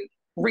very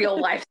real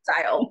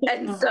lifestyle.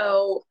 And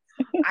so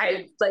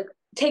I like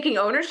taking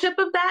ownership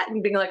of that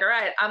and being like, all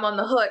right, I'm on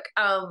the hook.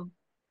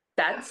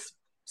 That's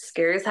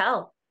scary as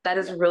hell. That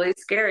is really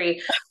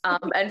scary.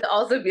 And to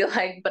also be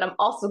like, but I'm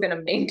also going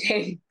to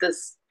maintain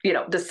this,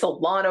 this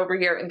salon over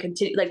here and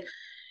continue like,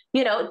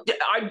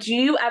 do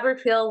you ever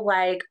feel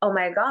like, oh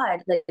my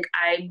God, like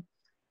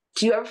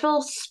do you ever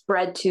feel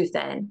spread too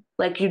thin?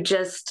 Like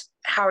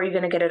how are you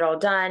going to get it all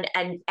done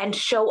and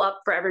show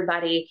up for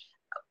everybody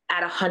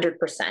at 100%?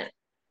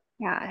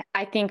 Yeah.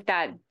 I think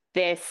that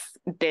this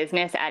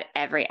business at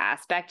every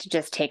aspect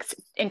just takes,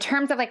 in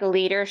terms of like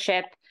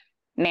leadership,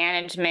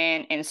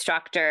 management,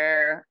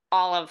 instructor,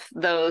 all of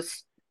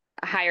those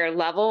higher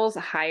levels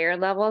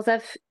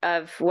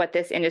of what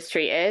this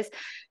industry is,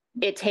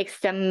 it takes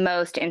the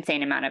most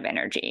insane amount of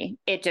energy.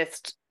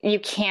 You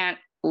can't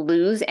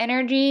lose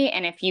energy.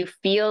 And if you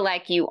feel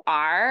like you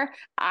are,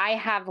 I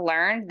have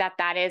learned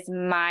that is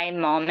my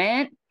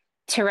moment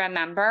to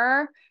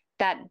remember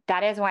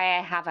that is why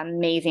I have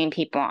amazing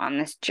people on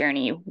this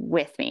journey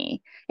with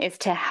me, is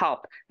to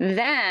help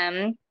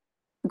them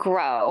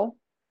grow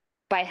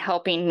by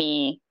helping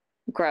me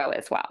grow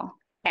as well.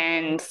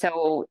 And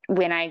so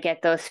when I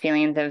get those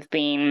feelings of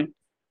being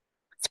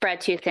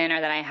spread too thin,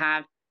 or that I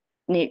have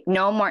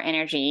no more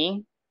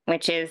energy,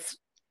 that's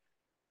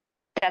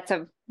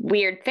a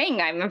weird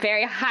thing. I'm a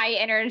very high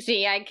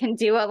energy. I can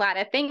do a lot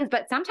of things,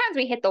 but sometimes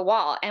we hit the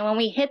wall. And when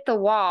we hit the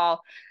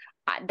wall,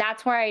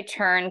 that's where I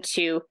turn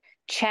to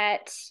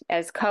Chet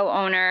as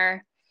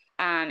co-owner,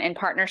 in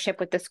partnership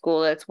with the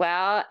school as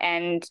well.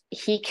 And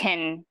he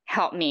can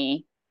help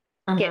me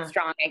get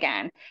strong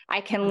again. I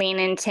can lean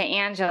into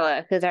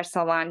Angela, who's our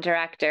salon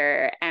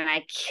director, and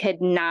I could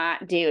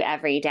not do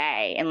every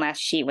day unless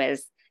she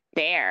was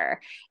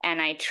there.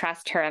 And I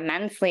trust her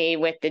immensely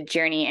with the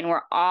journey, and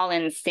we're all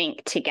in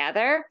sync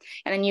together.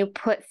 And then you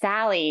put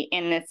Sally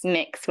in this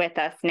mix with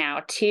us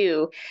now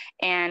too.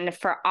 And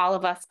for all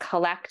of us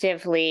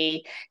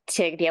collectively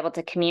to be able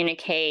to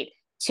communicate,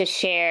 to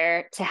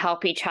share, to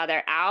help each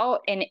other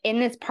out. And in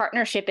this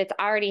partnership, it's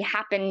already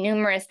happened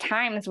numerous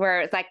times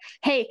where it's like,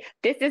 hey,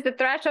 this is the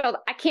threshold.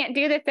 I can't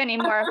do this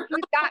anymore. Who's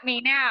got me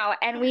now?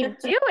 And we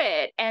do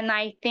it. And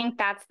I think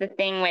that's the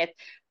thing with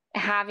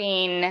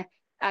having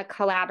a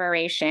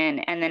collaboration,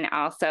 and then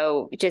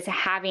also just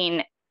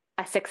having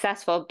a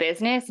successful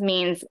business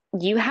means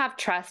you have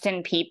trust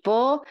in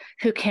people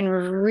who can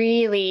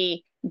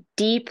really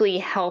deeply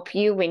help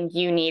you when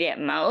you need it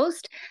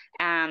most.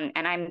 And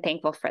I'm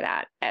thankful for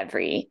that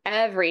every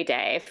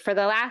day. For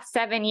the last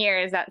 7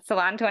 years that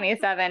Salon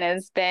 27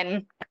 has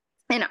been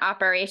in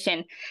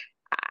operation,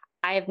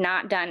 I have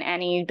not done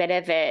any bit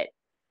of it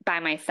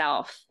by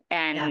myself.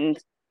 And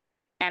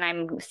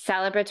I'm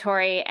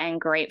celebratory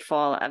and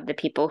grateful of the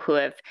people who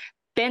have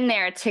been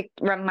there to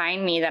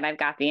remind me that I've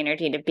got the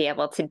energy to be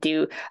able to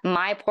do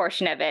my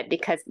portion of it,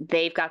 because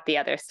they've got the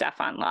other stuff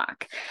on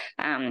lock.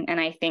 And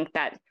I think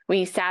that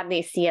we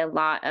sadly see a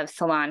lot of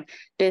salon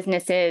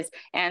businesses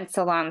and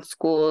salon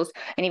schools,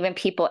 and even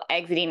people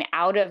exiting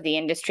out of the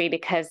industry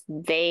because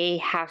they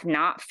have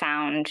not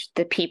found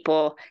the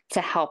people to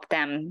help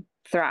them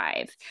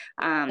thrive.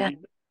 And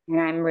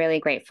I'm really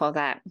grateful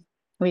that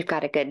we've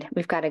got a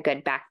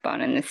good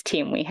backbone in this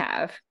team we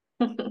have.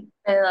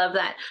 I love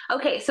that.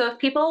 Okay. So if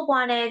people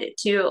wanted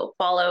to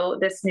follow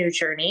this new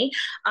journey,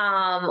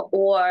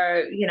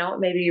 or,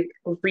 maybe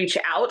reach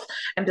out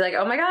and be like,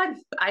 oh my God,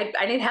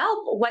 I need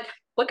help.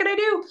 What what can I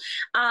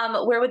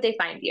do? Where would they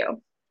find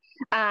you?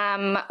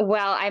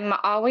 Well, I'm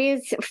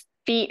always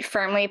feet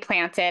firmly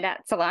planted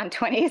at Salon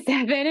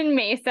 27 in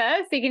Mesa.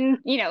 So you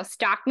can,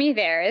 stalk me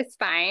there. It's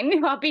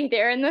fine. I'll be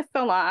there in the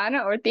salon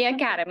or the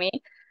academy.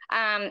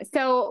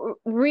 So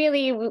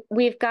really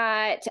we've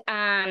got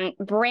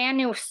brand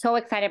new, so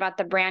excited about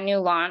the brand new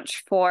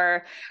launch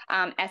for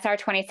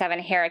SR27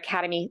 Hair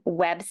Academy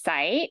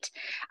website.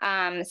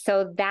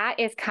 So that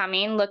is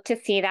coming. Look to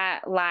see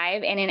that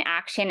live and in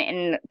action,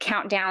 and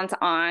countdowns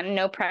on.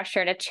 No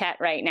pressure to Chet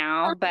right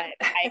now, but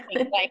I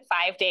think like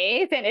 5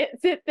 days and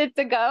it's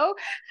a go.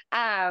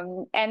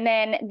 And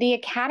then the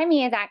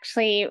academy is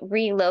actually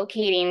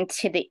relocating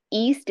to the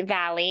East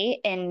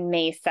Valley in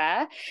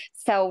Mesa.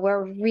 So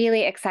we're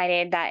really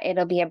excited that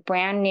it'll be a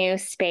brand new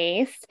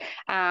space.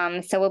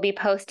 So we'll be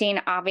posting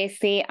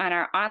obviously on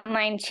our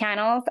online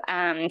channels.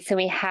 So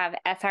we have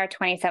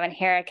SR27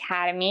 Hair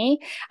Academy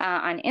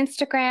on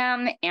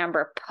Instagram,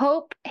 Amber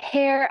Pope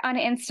Hair on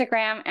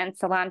Instagram, and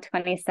Salon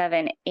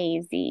 27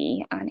 AZ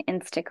on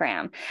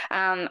Instagram.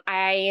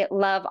 I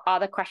love all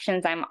the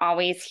questions. I'm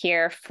always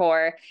here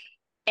for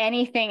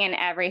anything and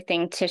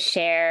everything to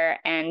share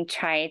and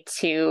try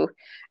to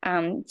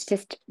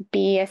just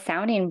be a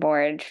sounding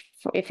board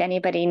if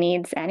anybody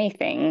needs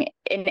anything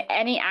in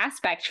any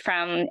aspect,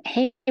 from,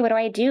 hey, what do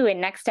I do? And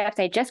next steps,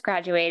 I just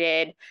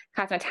graduated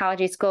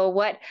cosmetology school.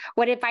 What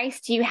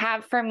advice do you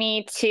have for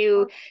me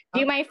to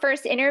do my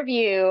first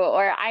interview?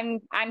 Or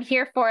I'm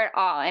here for it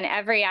all in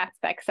every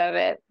aspects of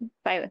it.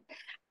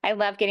 I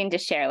love getting to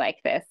share like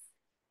this.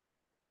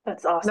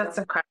 That's awesome. That's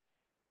incredible.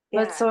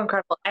 Yeah. That's so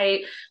incredible.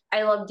 I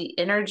love the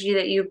energy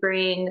that you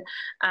bring.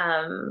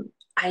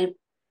 I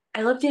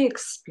love the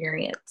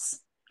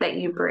experience that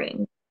you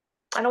bring.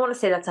 I don't want to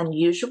say that's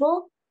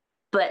unusual,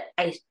 but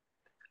I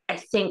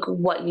think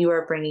what you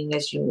are bringing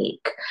is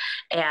unique.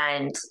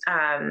 And,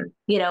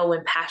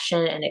 when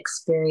passion and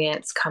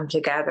experience come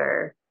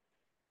together,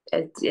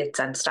 it's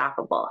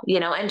unstoppable,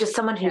 and just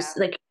someone who's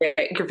like,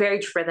 you're very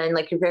driven,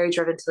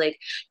 to like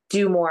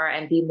do more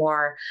and be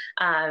more.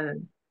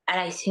 And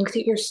I think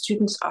that your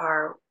students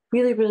are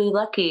really, really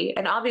lucky.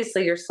 And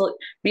obviously your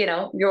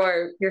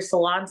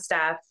salon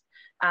staff,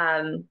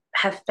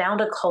 have found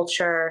a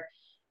culture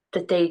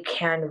that they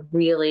can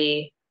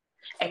really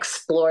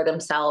explore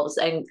themselves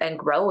and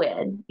grow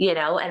in, and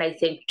I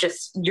think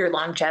just your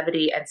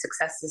longevity and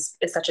success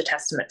is such a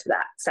testament to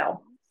that.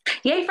 So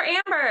yay for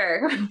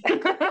Amber. You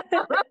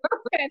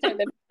guys are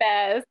the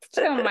best.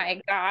 Oh my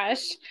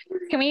gosh.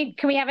 Can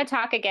we have a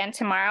talk again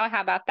tomorrow?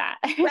 How about that?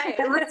 Right.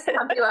 Let's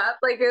pump you up.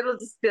 Like it'll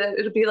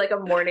be like a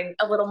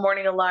little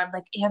morning alarm.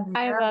 Like, Amber.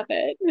 I love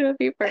it. It'll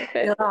be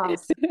perfect.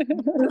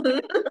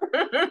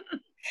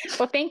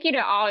 Well, thank you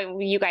to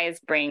all you guys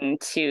bring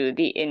to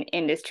the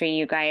industry.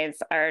 You guys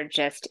are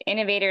just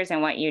innovators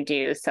in what you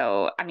do.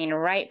 So, I mean,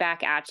 right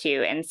back at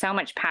you, and so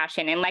much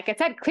passion. And like I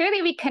said,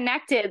 clearly we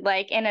connected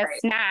like in a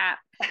snap.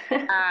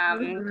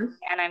 And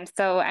I'm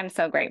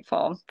so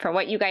grateful for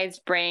what you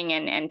guys bring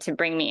and to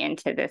bring me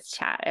into this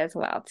chat as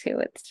well too.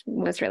 It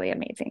was really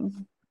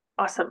amazing.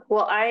 Awesome.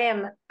 Well,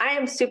 I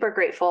am super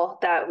grateful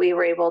that we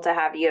were able to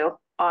have you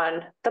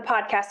on the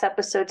podcast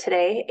episode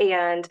today.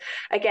 And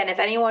again, if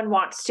anyone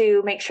wants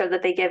to make sure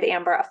that they give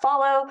Amber a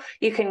follow,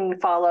 you can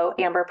follow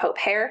Amber Pope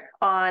Hair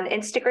on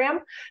Instagram,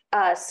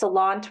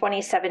 Salon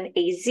 27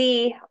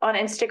 AZ on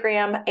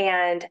Instagram,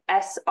 and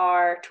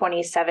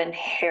SR27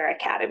 Hair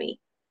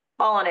Academy,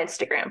 all on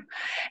Instagram.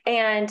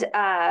 And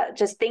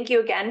just thank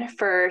you again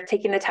for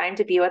taking the time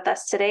to be with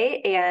us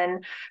today.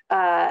 And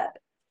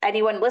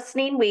anyone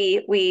listening,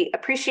 we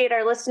appreciate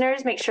our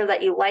listeners. Make sure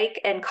that you like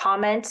and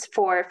comment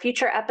for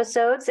future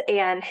episodes,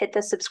 and hit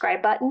the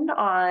subscribe button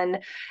on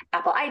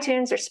Apple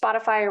iTunes or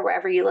Spotify or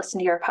wherever you listen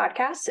to your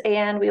podcasts.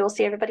 And we will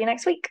see everybody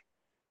next week.